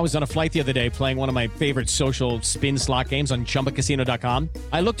Ryan, and I was on a flight the other day playing one of my favorite social spin slot games on ChumbaCasino.com.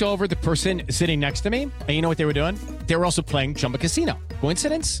 I looked over at the person sitting next to me, and you know what they were doing? They were also playing Chumba Casino.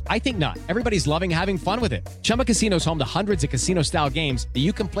 Coincidence? I think not. Everybody's loving having fun with it. Chumba Casino is home to hundreds of casino-style games that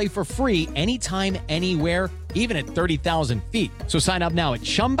you can play for free anytime, anywhere, even at 30,000 feet. So sign up now at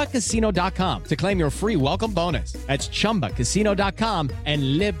ChumbaCasino.com to claim your free welcome bonus. That's ChumbaCasino.com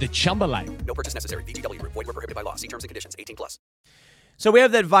and live the Chumba life. No purchase necessary. VGW. Void where prohibited by law. See terms and conditions. 18+. So we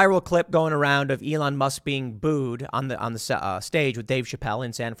have that viral clip going around of Elon Musk being booed on the stage with Dave Chappelle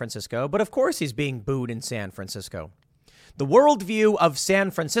in San Francisco. But of course he's being booed in San Francisco. The worldview of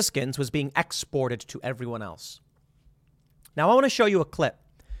San Franciscans was being exported to everyone else. Now I want to show you a clip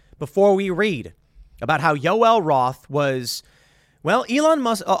before we read about how Yoel Roth was, well, Elon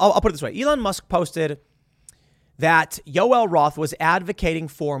Musk, I'll put it this way. Elon Musk posted that Yoel Roth was advocating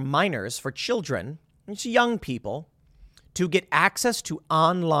for minors, for children, it's young people, to get access to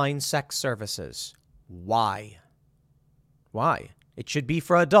online sex services. Why? Why? It should be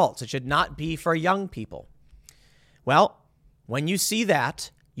for adults. It should not be for young people. Well, when you see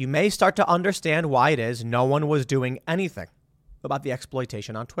that, you may start to understand why it is no one was doing anything about the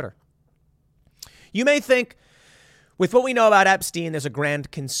exploitation on Twitter. You may think, with what we know about Epstein, there's a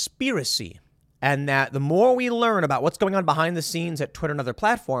grand conspiracy, and that the more we learn about what's going on behind the scenes at Twitter and other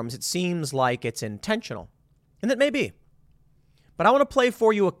platforms, it seems like it's intentional. And that may be. But I want to play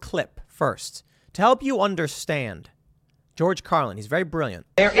for you a clip first to help you understand. George Carlin, he's very brilliant.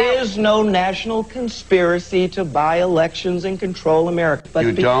 There is no national conspiracy to buy elections and control America. But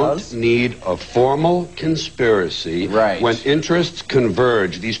you don't need a formal conspiracy. Right. When interests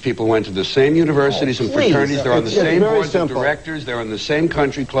converge, these people went to the same universities and fraternities. They're on the same boards of directors. They're in the same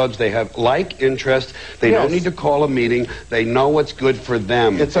country clubs. They have like interests. They don't need to call a meeting. They know what's good for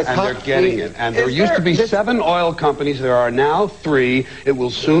them, and they're getting it. And there used to be 7 oil companies. There are now 3. It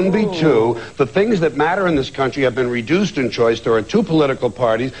will soon be 2. The things that matter in this country have been reduced in choice. There are 2 political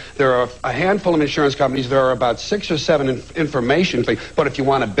parties. There are a handful of insurance companies. There are about 6 or 7 information things. But if you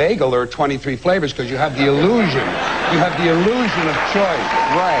want a bagel, there are 23 flavors because you have the illusion. You have the illusion of choice.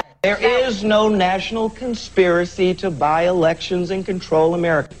 Right. There is no national conspiracy to buy elections and control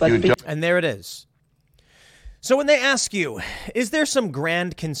America. But and there it is. So when they ask you, is there some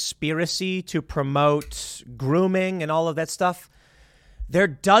grand conspiracy to promote grooming and all of that stuff? There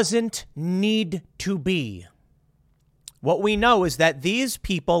doesn't need to be. What we know is that these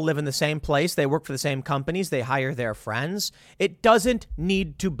people live in the same place. They work for the same companies. They hire their friends. It doesn't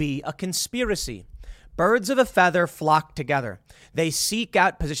need to be a conspiracy. Birds of a feather flock together. They seek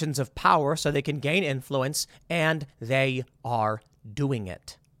out positions of power so they can gain influence, and they are doing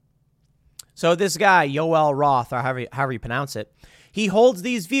it. So this guy, Yoel Roth, or however you pronounce it, he holds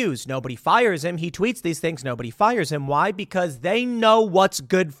these views. Nobody fires him. He tweets these things. Nobody fires him. Why? Because they know what's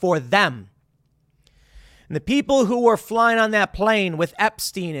good for them. And the people who were flying on that plane with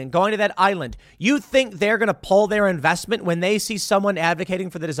Epstein and going to that island, you think they're going to pull their investment when they see someone advocating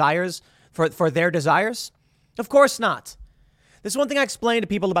for the desires, for their desires? Of course not. This is one thing I explain to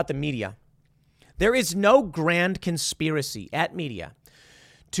people about the media. There is no grand conspiracy at media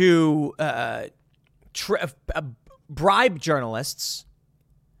to bribe journalists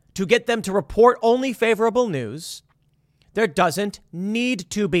to get them to report only favorable news. There doesn't need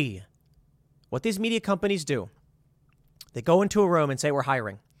to be. What these media companies do, they go into a room and say, we're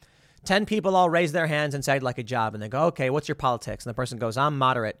hiring. 10 people all raise their hands and say, I'd like a job. And they go, okay, what's your politics? And the person goes, I'm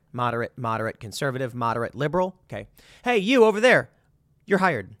moderate, conservative, moderate, liberal. Okay. Hey, you over there, you're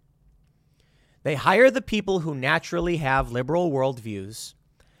hired. They hire the people who naturally have liberal worldviews.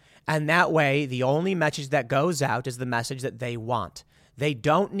 And that way, the only message that goes out is the message that they want. They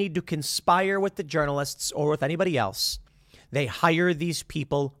don't need to conspire with the journalists or with anybody else. They hire these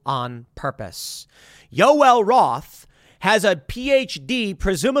people on purpose. Yoel Roth has a PhD,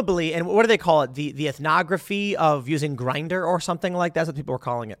 presumably, and what do they call it? The ethnography of using Grindr or something like that. That's what people were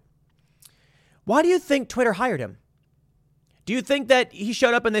calling it. Why do you think Twitter hired him? Do you think that he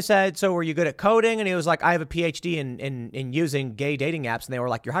showed up and they said, so were you good at coding? And he was like, I have a PhD in using gay dating apps. And they were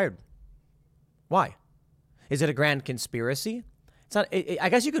like, you're hired. Why? Is it a grand conspiracy? It's not. I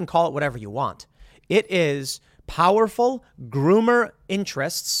guess you can call it whatever you want. It is powerful groomer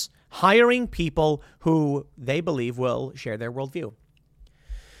interests hiring people who they believe will share their worldview.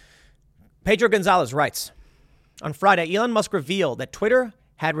 Pedro Gonzalez writes, on Friday, Elon Musk revealed that Twitter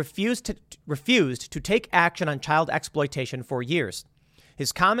had refused to take action on child exploitation for years.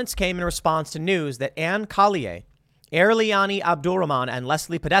 His comments came in response to news that Ann Collier, Airliani Abdulrahman, and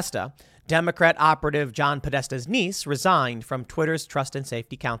Leslie Podesta, Democrat operative John Podesta's niece, resigned from Twitter's Trust and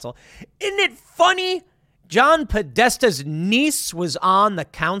Safety Council. Isn't it funny? John Podesta's niece was on the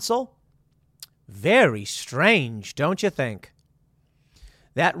council? Very strange, don't you think?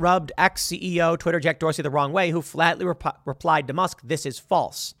 That rubbed ex-CEO Twitter Jack Dorsey the wrong way, who flatly replied to Musk, "This is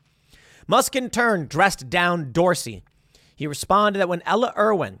false." Musk in turn dressed down Dorsey. He responded that when Ella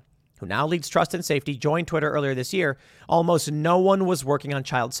Irwin, who now leads Trust and Safety, joined Twitter earlier this year, almost no one was working on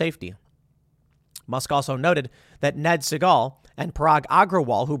child safety. Musk also noted that Ned Segal and Parag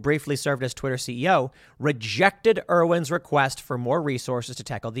Agrawal, who briefly served as Twitter CEO, rejected Irwin's request for more resources to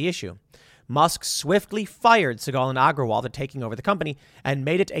tackle the issue. Musk swiftly fired Segal and Agrawal for taking over the company and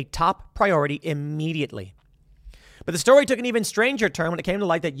made it a top priority immediately. But the story took an even stranger turn when it came to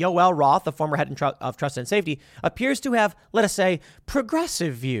light that Yoel Roth, the former head of Trust and Safety, appears to have, let us say,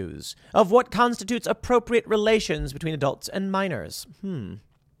 progressive views of what constitutes appropriate relations between adults and minors.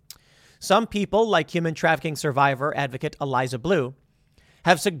 Some people, like human trafficking survivor advocate Eliza Blue,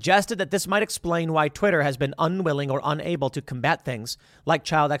 have suggested that this might explain why Twitter has been unwilling or unable to combat things like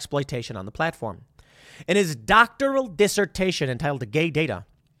child exploitation on the platform. In his doctoral dissertation entitled Gay Data,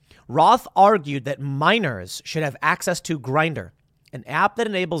 Roth argued that minors should have access to Grindr, an app that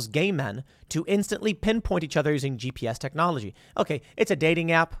enables gay men to instantly pinpoint each other using GPS technology. Okay, it's a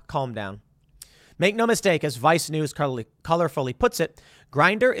dating app. Calm down. Make no mistake, as Vice News colorfully puts it,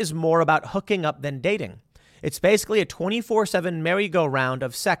 Grindr is more about hooking up than dating. It's basically a 24/7 merry-go-round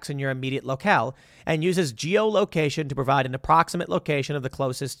of sex in your immediate locale and uses geolocation to provide an approximate location of the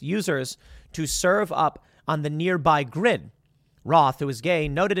closest users to serve up on the nearby grid. Roth, who is gay,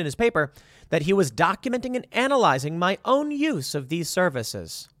 noted in his paper that he was documenting and analyzing my own use of these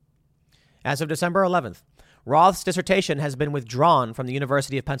services. As of December 11th, Roth's dissertation has been withdrawn from the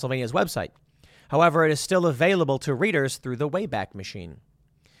University of Pennsylvania's website. However, it is still available to readers through the Wayback Machine.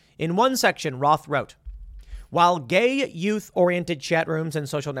 In one section, Roth wrote, while gay youth-oriented chat rooms and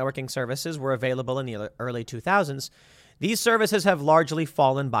social networking services were available in the early 2000s, these services have largely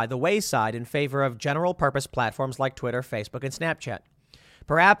fallen by the wayside in favor of general-purpose platforms like Twitter, Facebook, and Snapchat.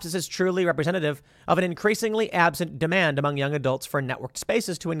 Perhaps this is truly representative of an increasingly absent demand among young adults for networked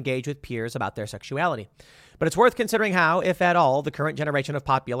spaces to engage with peers about their sexuality. But it's worth considering how, if at all, the current generation of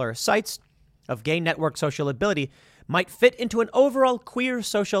popular sites of gay network sociability might fit into an overall queer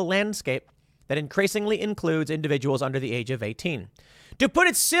social landscape that increasingly includes individuals under the age of 18. To put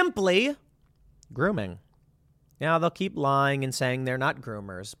it simply, grooming. Now, they'll keep lying and saying they're not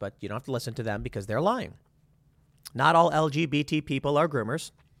groomers, but you don't have to listen to them because they're lying. Not all LGBT people are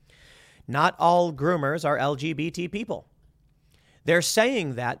groomers. Not all groomers are LGBT people. They're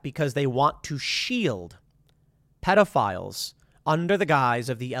saying that because they want to shield pedophiles under the guise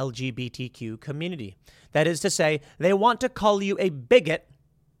of the LGBTQ community. That is to say, they want to call you a bigot,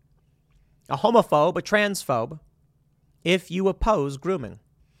 a homophobe, a transphobe, if you oppose grooming.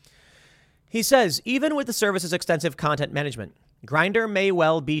 He says, even with the service's extensive content management, Grindr may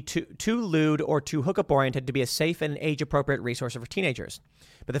well be too lewd or too hookup-oriented to be a safe and age-appropriate resource for teenagers.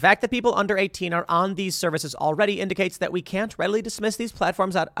 But the fact that people under 18 are on these services already indicates that we can't readily dismiss these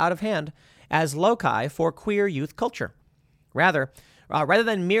platforms out of hand as loci for queer youth culture. Rather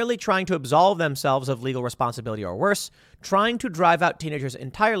than merely trying to absolve themselves of legal responsibility or worse, trying to drive out teenagers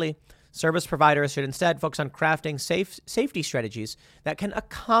entirely, service providers should instead focus on crafting safety strategies that can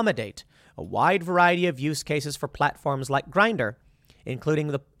accommodate a wide variety of use cases for platforms like Grindr,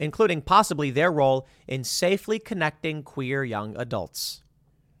 including possibly their role in safely connecting queer young adults.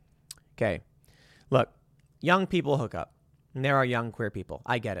 Okay, look, young people hook up, and there are young queer people.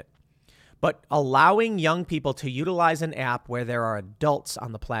 I get it. But allowing young people to utilize an app where there are adults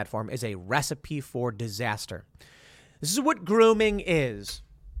on the platform is a recipe for disaster. This is what grooming is.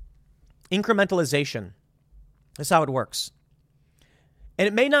 Incrementalization. That's how it works. And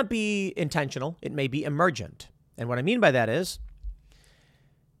it may not be intentional. It may be emergent. And what I mean by that is,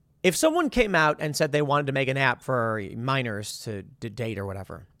 if someone came out and said they wanted to make an app for minors to date or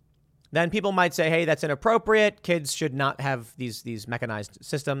whatever, then people might say, hey, that's inappropriate. Kids should not have these mechanized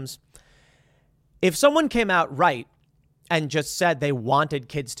systems. If someone came out right and just said they wanted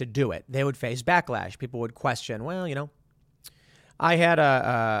kids to do it, they would face backlash. People would question, well, you know, I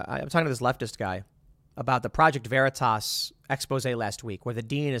was talking to this leftist guy about the Project Veritas expose last week, where the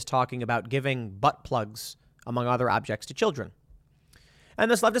dean is talking about giving butt plugs, among other objects, to children.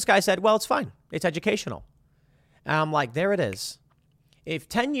 And this leftist guy said, well, it's fine. It's educational. And I'm like, there it is. If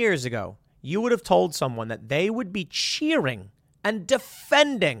 10 years ago you would have told someone that they would be cheering and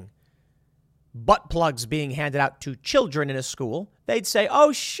defending butt plugs being handed out to children in a school, they'd say,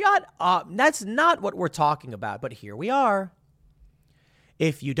 oh, shut up. That's not what we're talking about. But here we are.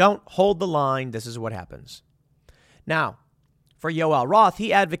 If you don't hold the line, this is what happens. Now, for Yoel Roth,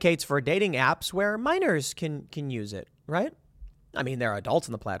 he advocates for dating apps where minors can use it, right? I mean, there are adults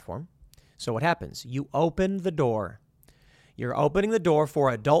on the platform. So what happens? You open the door. You're opening the door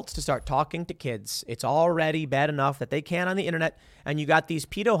for adults to start talking to kids. It's already bad enough that they can on the internet, and you got these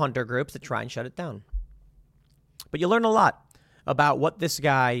pedo hunter groups that try and shut it down. But you learn a lot about what this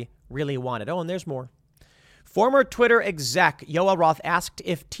guy really wanted. Oh, and there's more. Former Twitter exec Yoel Roth asked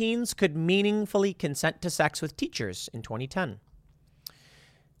if teens could meaningfully consent to sex with teachers in 2010.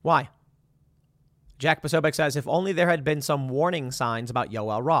 Why? Jack Posobiec says, if only there had been some warning signs about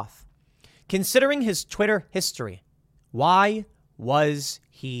Yoel Roth. Considering his Twitter history, why was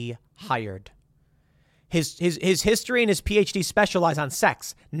he hired? His history and his PhD specialize on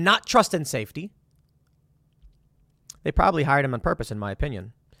sex, not trust and safety. They probably hired him on purpose, in my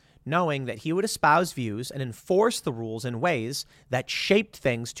opinion, knowing that he would espouse views and enforce the rules in ways that shaped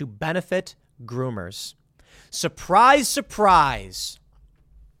things to benefit groomers. Surprise, surprise.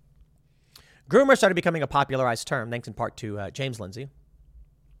 Groomer started becoming a popularized term, thanks in part to James Lindsay,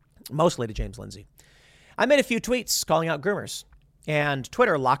 mostly to James Lindsay. I made a few tweets calling out groomers, and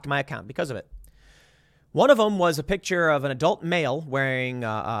Twitter locked my account because of it. One of them was a picture of an adult male wearing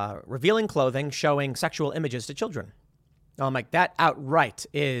revealing clothing showing sexual images to children. I'm like, that outright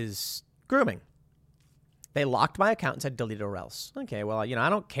is grooming. They locked my account and said, delete it or else. Okay, well, I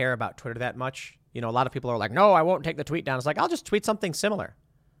don't care about Twitter that much. A lot of people are like, no, I won't take the tweet down. It's like, I'll just tweet something similar,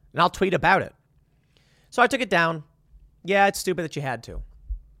 and I'll tweet about it. So I took it down. Yeah, it's stupid that you had to.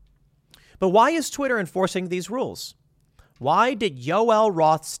 But why is Twitter enforcing these rules? Why did Yoel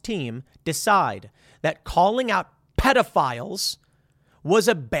Roth's team decide that calling out pedophiles was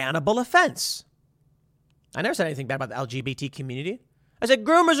a bannable offense? I never said anything bad about the LGBT community. I said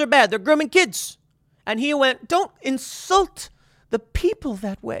groomers are bad. They're grooming kids. And he went, don't insult the people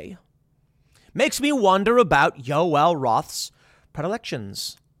that way. Makes me wonder about Yoel Roth's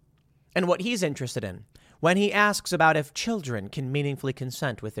predilections and what he's interested in when he asks about if children can meaningfully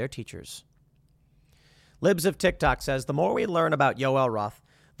consent with their teachers. Libs of TikTok says, the more we learn about Yoel Roth,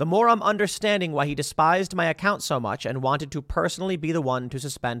 the more I'm understanding why he despised my account so much and wanted to personally be the one to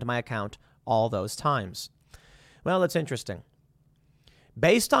suspend my account all those times. Well, that's interesting.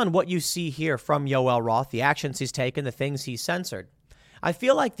 Based on what you see here from Yoel Roth, the actions he's taken, the things he's censored, I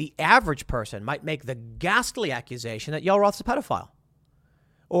feel like the average person might make the ghastly accusation that Yoel Roth's a pedophile.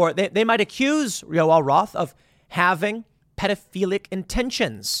 Or they might accuse Yoel Roth of having pedophilic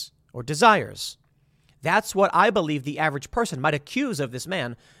intentions or desires. That's what I believe the average person might accuse of this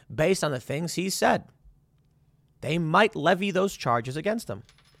man based on the things he said. They might levy those charges against him.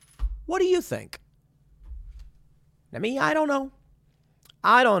 What do you think? I mean, I don't know.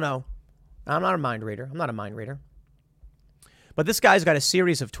 I'm not a mind reader. But this guy's got a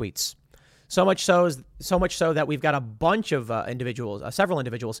series of tweets. So much so that we've got a bunch of several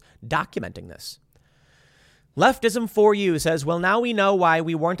individuals documenting this. Leftism for You says, well, now we know why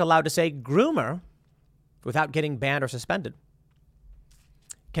we weren't allowed to say groomer without getting banned or suspended.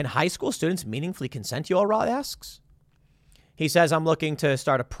 Can high school students meaningfully consent, Yoel Roth asks? He says, I'm looking to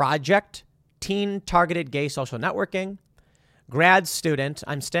start a project, teen-targeted gay social networking. Grad student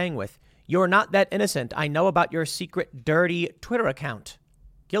I'm staying with. You're not that innocent. I know about your secret, dirty Twitter account.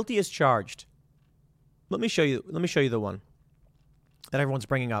 Guilty as charged. Let me show you the one that everyone's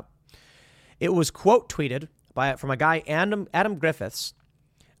bringing up. It was quote tweeted from a guy, Adam Griffiths.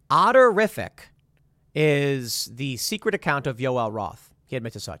 Otterific is the secret account of Yoel Roth. He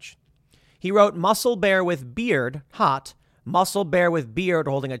admits as such. He wrote, muscle bear with beard, hot. Muscle bear with beard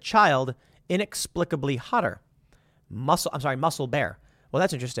holding a child, inexplicably hotter. Muscle bear. Well,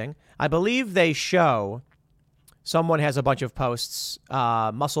 that's interesting. I believe they show someone has a bunch of posts.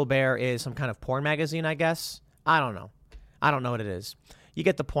 Muscle Bear is some kind of porn magazine, I guess. I don't know. I don't know what it is. You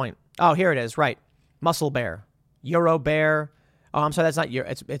get the point. Oh, here it is. Right. Muscle Bear. Euro Bear. Oh, I'm sorry. That's not Euro.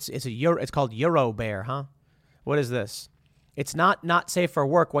 It's called Euro Bear, huh? What is this? It's not safe for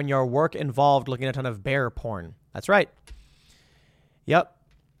work when your work involved looking at a ton of bear porn. That's right. Yep.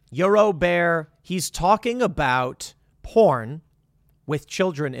 Euro Bear. He's talking about porn with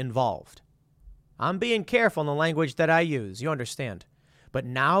children involved. I'm being careful in the language that I use. You understand. But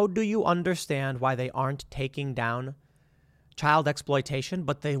now do you understand why they aren't taking down child exploitation,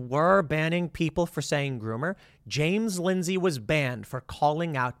 but they were banning people for saying groomer? James Lindsay was banned for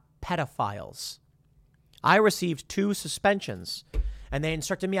calling out pedophiles. I received 2 suspensions, and they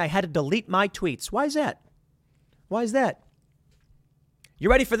instructed me I had to delete my tweets. Why is that? Why is that? You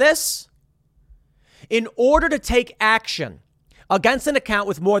ready for this? In order to take action against an account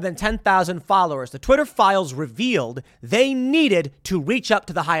with more than 10,000 followers, the Twitter files revealed they needed to reach up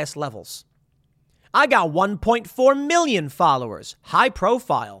to the highest levels. I got 1.4 million followers, high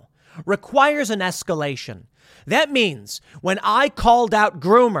profile, requires an escalation. That means when I called out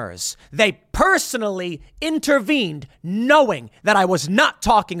groomers, they personally intervened knowing that I was not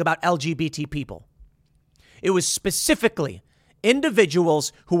talking about LGBT people. It was specifically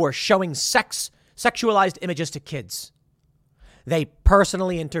individuals who were showing sexualized images to kids. They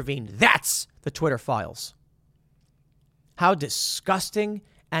personally intervened. That's the Twitter files. How disgusting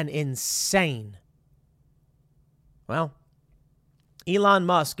and insane. Well, Elon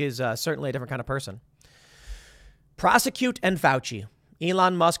Musk is certainly a different kind of person. Prosecute and Fauci.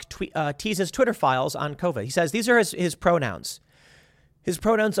 Elon Musk teases Twitter files on COVID. He says these are his pronouns. His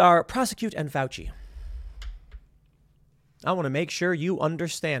pronouns are prosecute and Fauci. I want to make sure you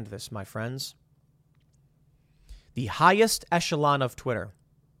understand this, my friends. The highest echelon of Twitter.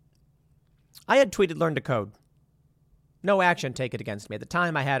 I had tweeted Learn to Code. No action taken against me. At the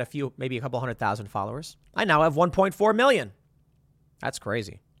time, I had maybe a couple 100,000 followers. I now have 1.4 million. That's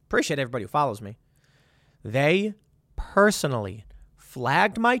crazy. Appreciate everybody who follows me. They personally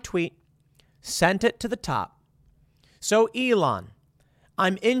flagged my tweet, sent it to the top. So, Elon,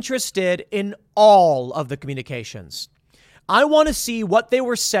 I'm interested in all of the communications. I want to see what they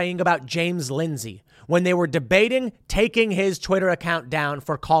were saying about James Lindsay when they were debating taking his Twitter account down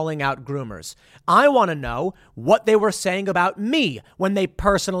for calling out groomers. I want to know what they were saying about me when they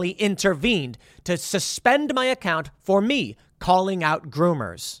personally intervened to suspend my account for me calling out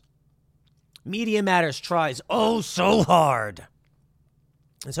groomers. Media Matters tries oh so hard.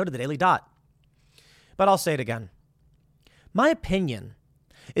 And so did the Daily Dot. But I'll say it again. My opinion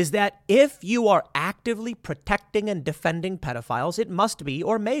is that if you are actively protecting and defending pedophiles, it must be,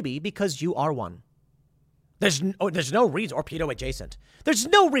 or maybe, because you are one. There's no reason, or pedo adjacent. There's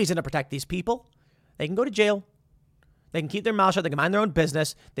no reason to protect these people. They can go to jail. They can keep their mouth shut. They can mind their own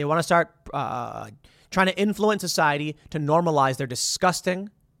business. They want to start trying to influence society to normalize their disgusting,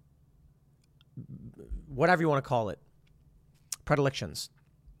 whatever you want to call it, predilections.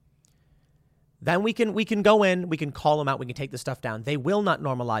 Then we can go in, we can call them out, we can take this stuff down. They will not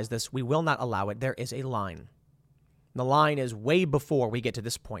normalize this. We will not allow it. There is a line. The line is way before we get to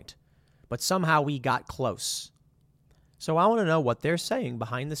this point. But somehow we got close. So I want to know what they're saying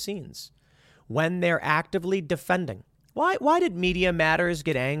behind the scenes when they're actively defending. Why did Media Matters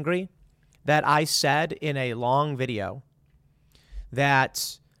get angry that I said in a long video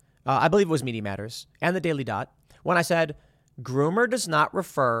that, I believe it was Media Matters and the Daily Dot, when I said, groomer does not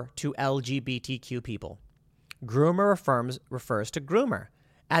refer to LGBTQ people. Groomer refers to groomer.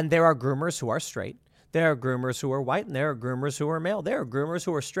 And there are groomers who are straight. There are groomers who are white, and there are groomers who are male. There are groomers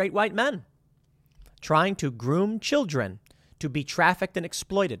who are straight white men trying to groom children to be trafficked and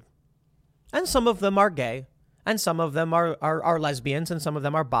exploited. And some of them are gay, and some of them are lesbians, and some of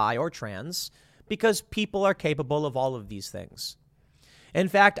them are bi or trans, because people are capable of all of these things. In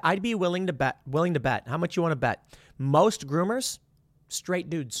fact, I'd be willing to bet. How much you want to bet? Most groomers, straight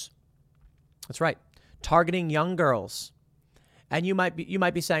dudes. That's right. Targeting young girls. And you might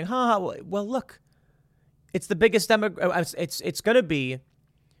be saying, well, look, it's the biggest it's going to be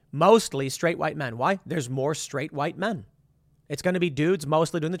mostly straight white men. Why? There's more straight white men. It's going to be dudes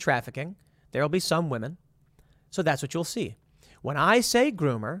mostly doing the trafficking. There'll be some women. So that's what you'll see. When I say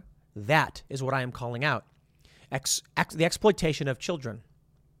groomer, that is what I am calling out. The exploitation of children.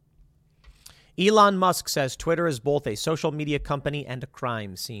 Elon Musk says Twitter is both a social media company and a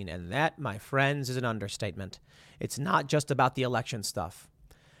crime scene. And that, my friends, is an understatement. It's not just about the election stuff.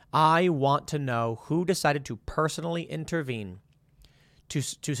 I want to know who decided to personally intervene to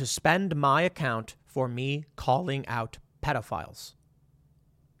suspend my account for me calling out pedophiles.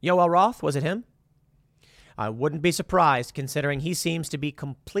 Yoel Roth, was it him? I wouldn't be surprised considering he seems to be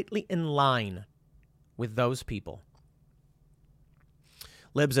completely in line with those people.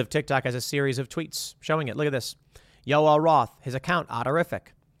 Libs of TikTok has a series of tweets showing it. Look at this. Yoel Roth, his account,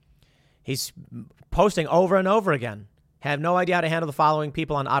 Otterific. He's posting over and over again. Have no idea how to handle the following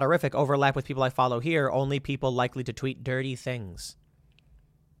people on Otterific. Overlap with people I follow here. Only people likely to tweet dirty things.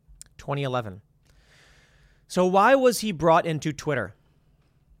 2011. So why was he brought into Twitter?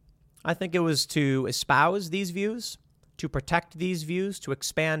 I think it was to espouse these views, to protect these views, to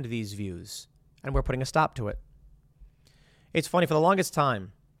expand these views. And we're putting a stop to it. It's funny, for the longest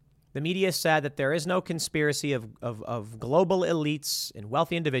time, the media said that there is no conspiracy of global elites and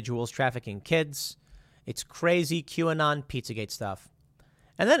wealthy individuals trafficking kids. It's crazy QAnon Pizzagate stuff.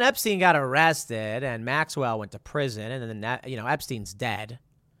 And then Epstein got arrested, and Maxwell went to prison, and then Epstein's dead.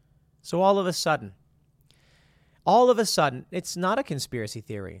 So all of a sudden, it's not a conspiracy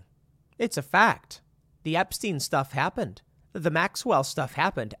theory. It's a fact. The Epstein stuff happened. The Maxwell stuff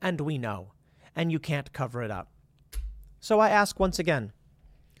happened, and we know. And you can't cover it up. So I ask once again,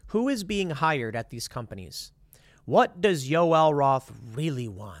 who is being hired at these companies? What does Yoel Roth really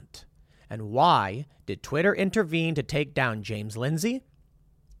want? And why did Twitter intervene to take down James Lindsay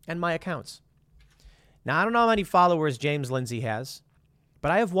and my accounts? Now, I don't know how many followers James Lindsay has,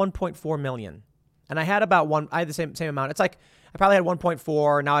 but I have 1.4 million. And I had I had the same amount. It's like I probably had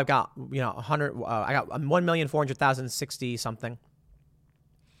 1.4. Now I've got, 100. I got 1,400,060 something.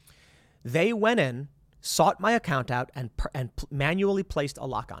 They went in, sought my account out, and manually placed a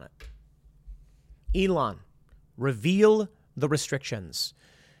lock on it. Elon, reveal the restrictions.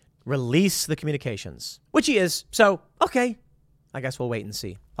 Release the communications, which he is. So, okay, I guess we'll wait and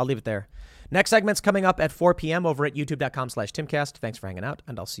see. I'll leave it there. Next segment's coming up at 4 p.m. over at youtube.com/Timcast. Thanks for hanging out,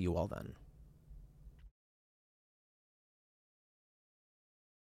 and I'll see you all then.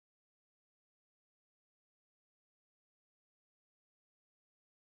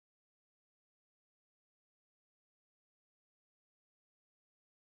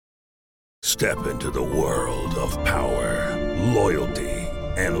 Step into the world of power, loyalty,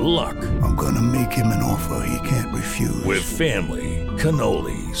 and luck. I'm gonna make him an offer he can't refuse. With family,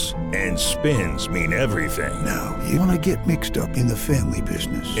 cannolis, and spins mean everything. Now, you wanna get mixed up in the family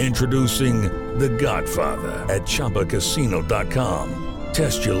business. Introducing The Godfather at ChumbaCasino.com.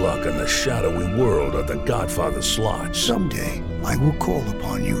 Test your luck in the shadowy world of The Godfather slot. Someday, I will call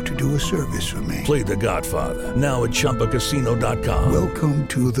upon you to do a service for me. Play The Godfather, now at ChumbaCasino.com. Welcome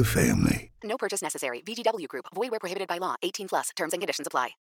to the family. No purchase necessary. VGW Group. Void where prohibited by law. 18+. Terms and conditions apply.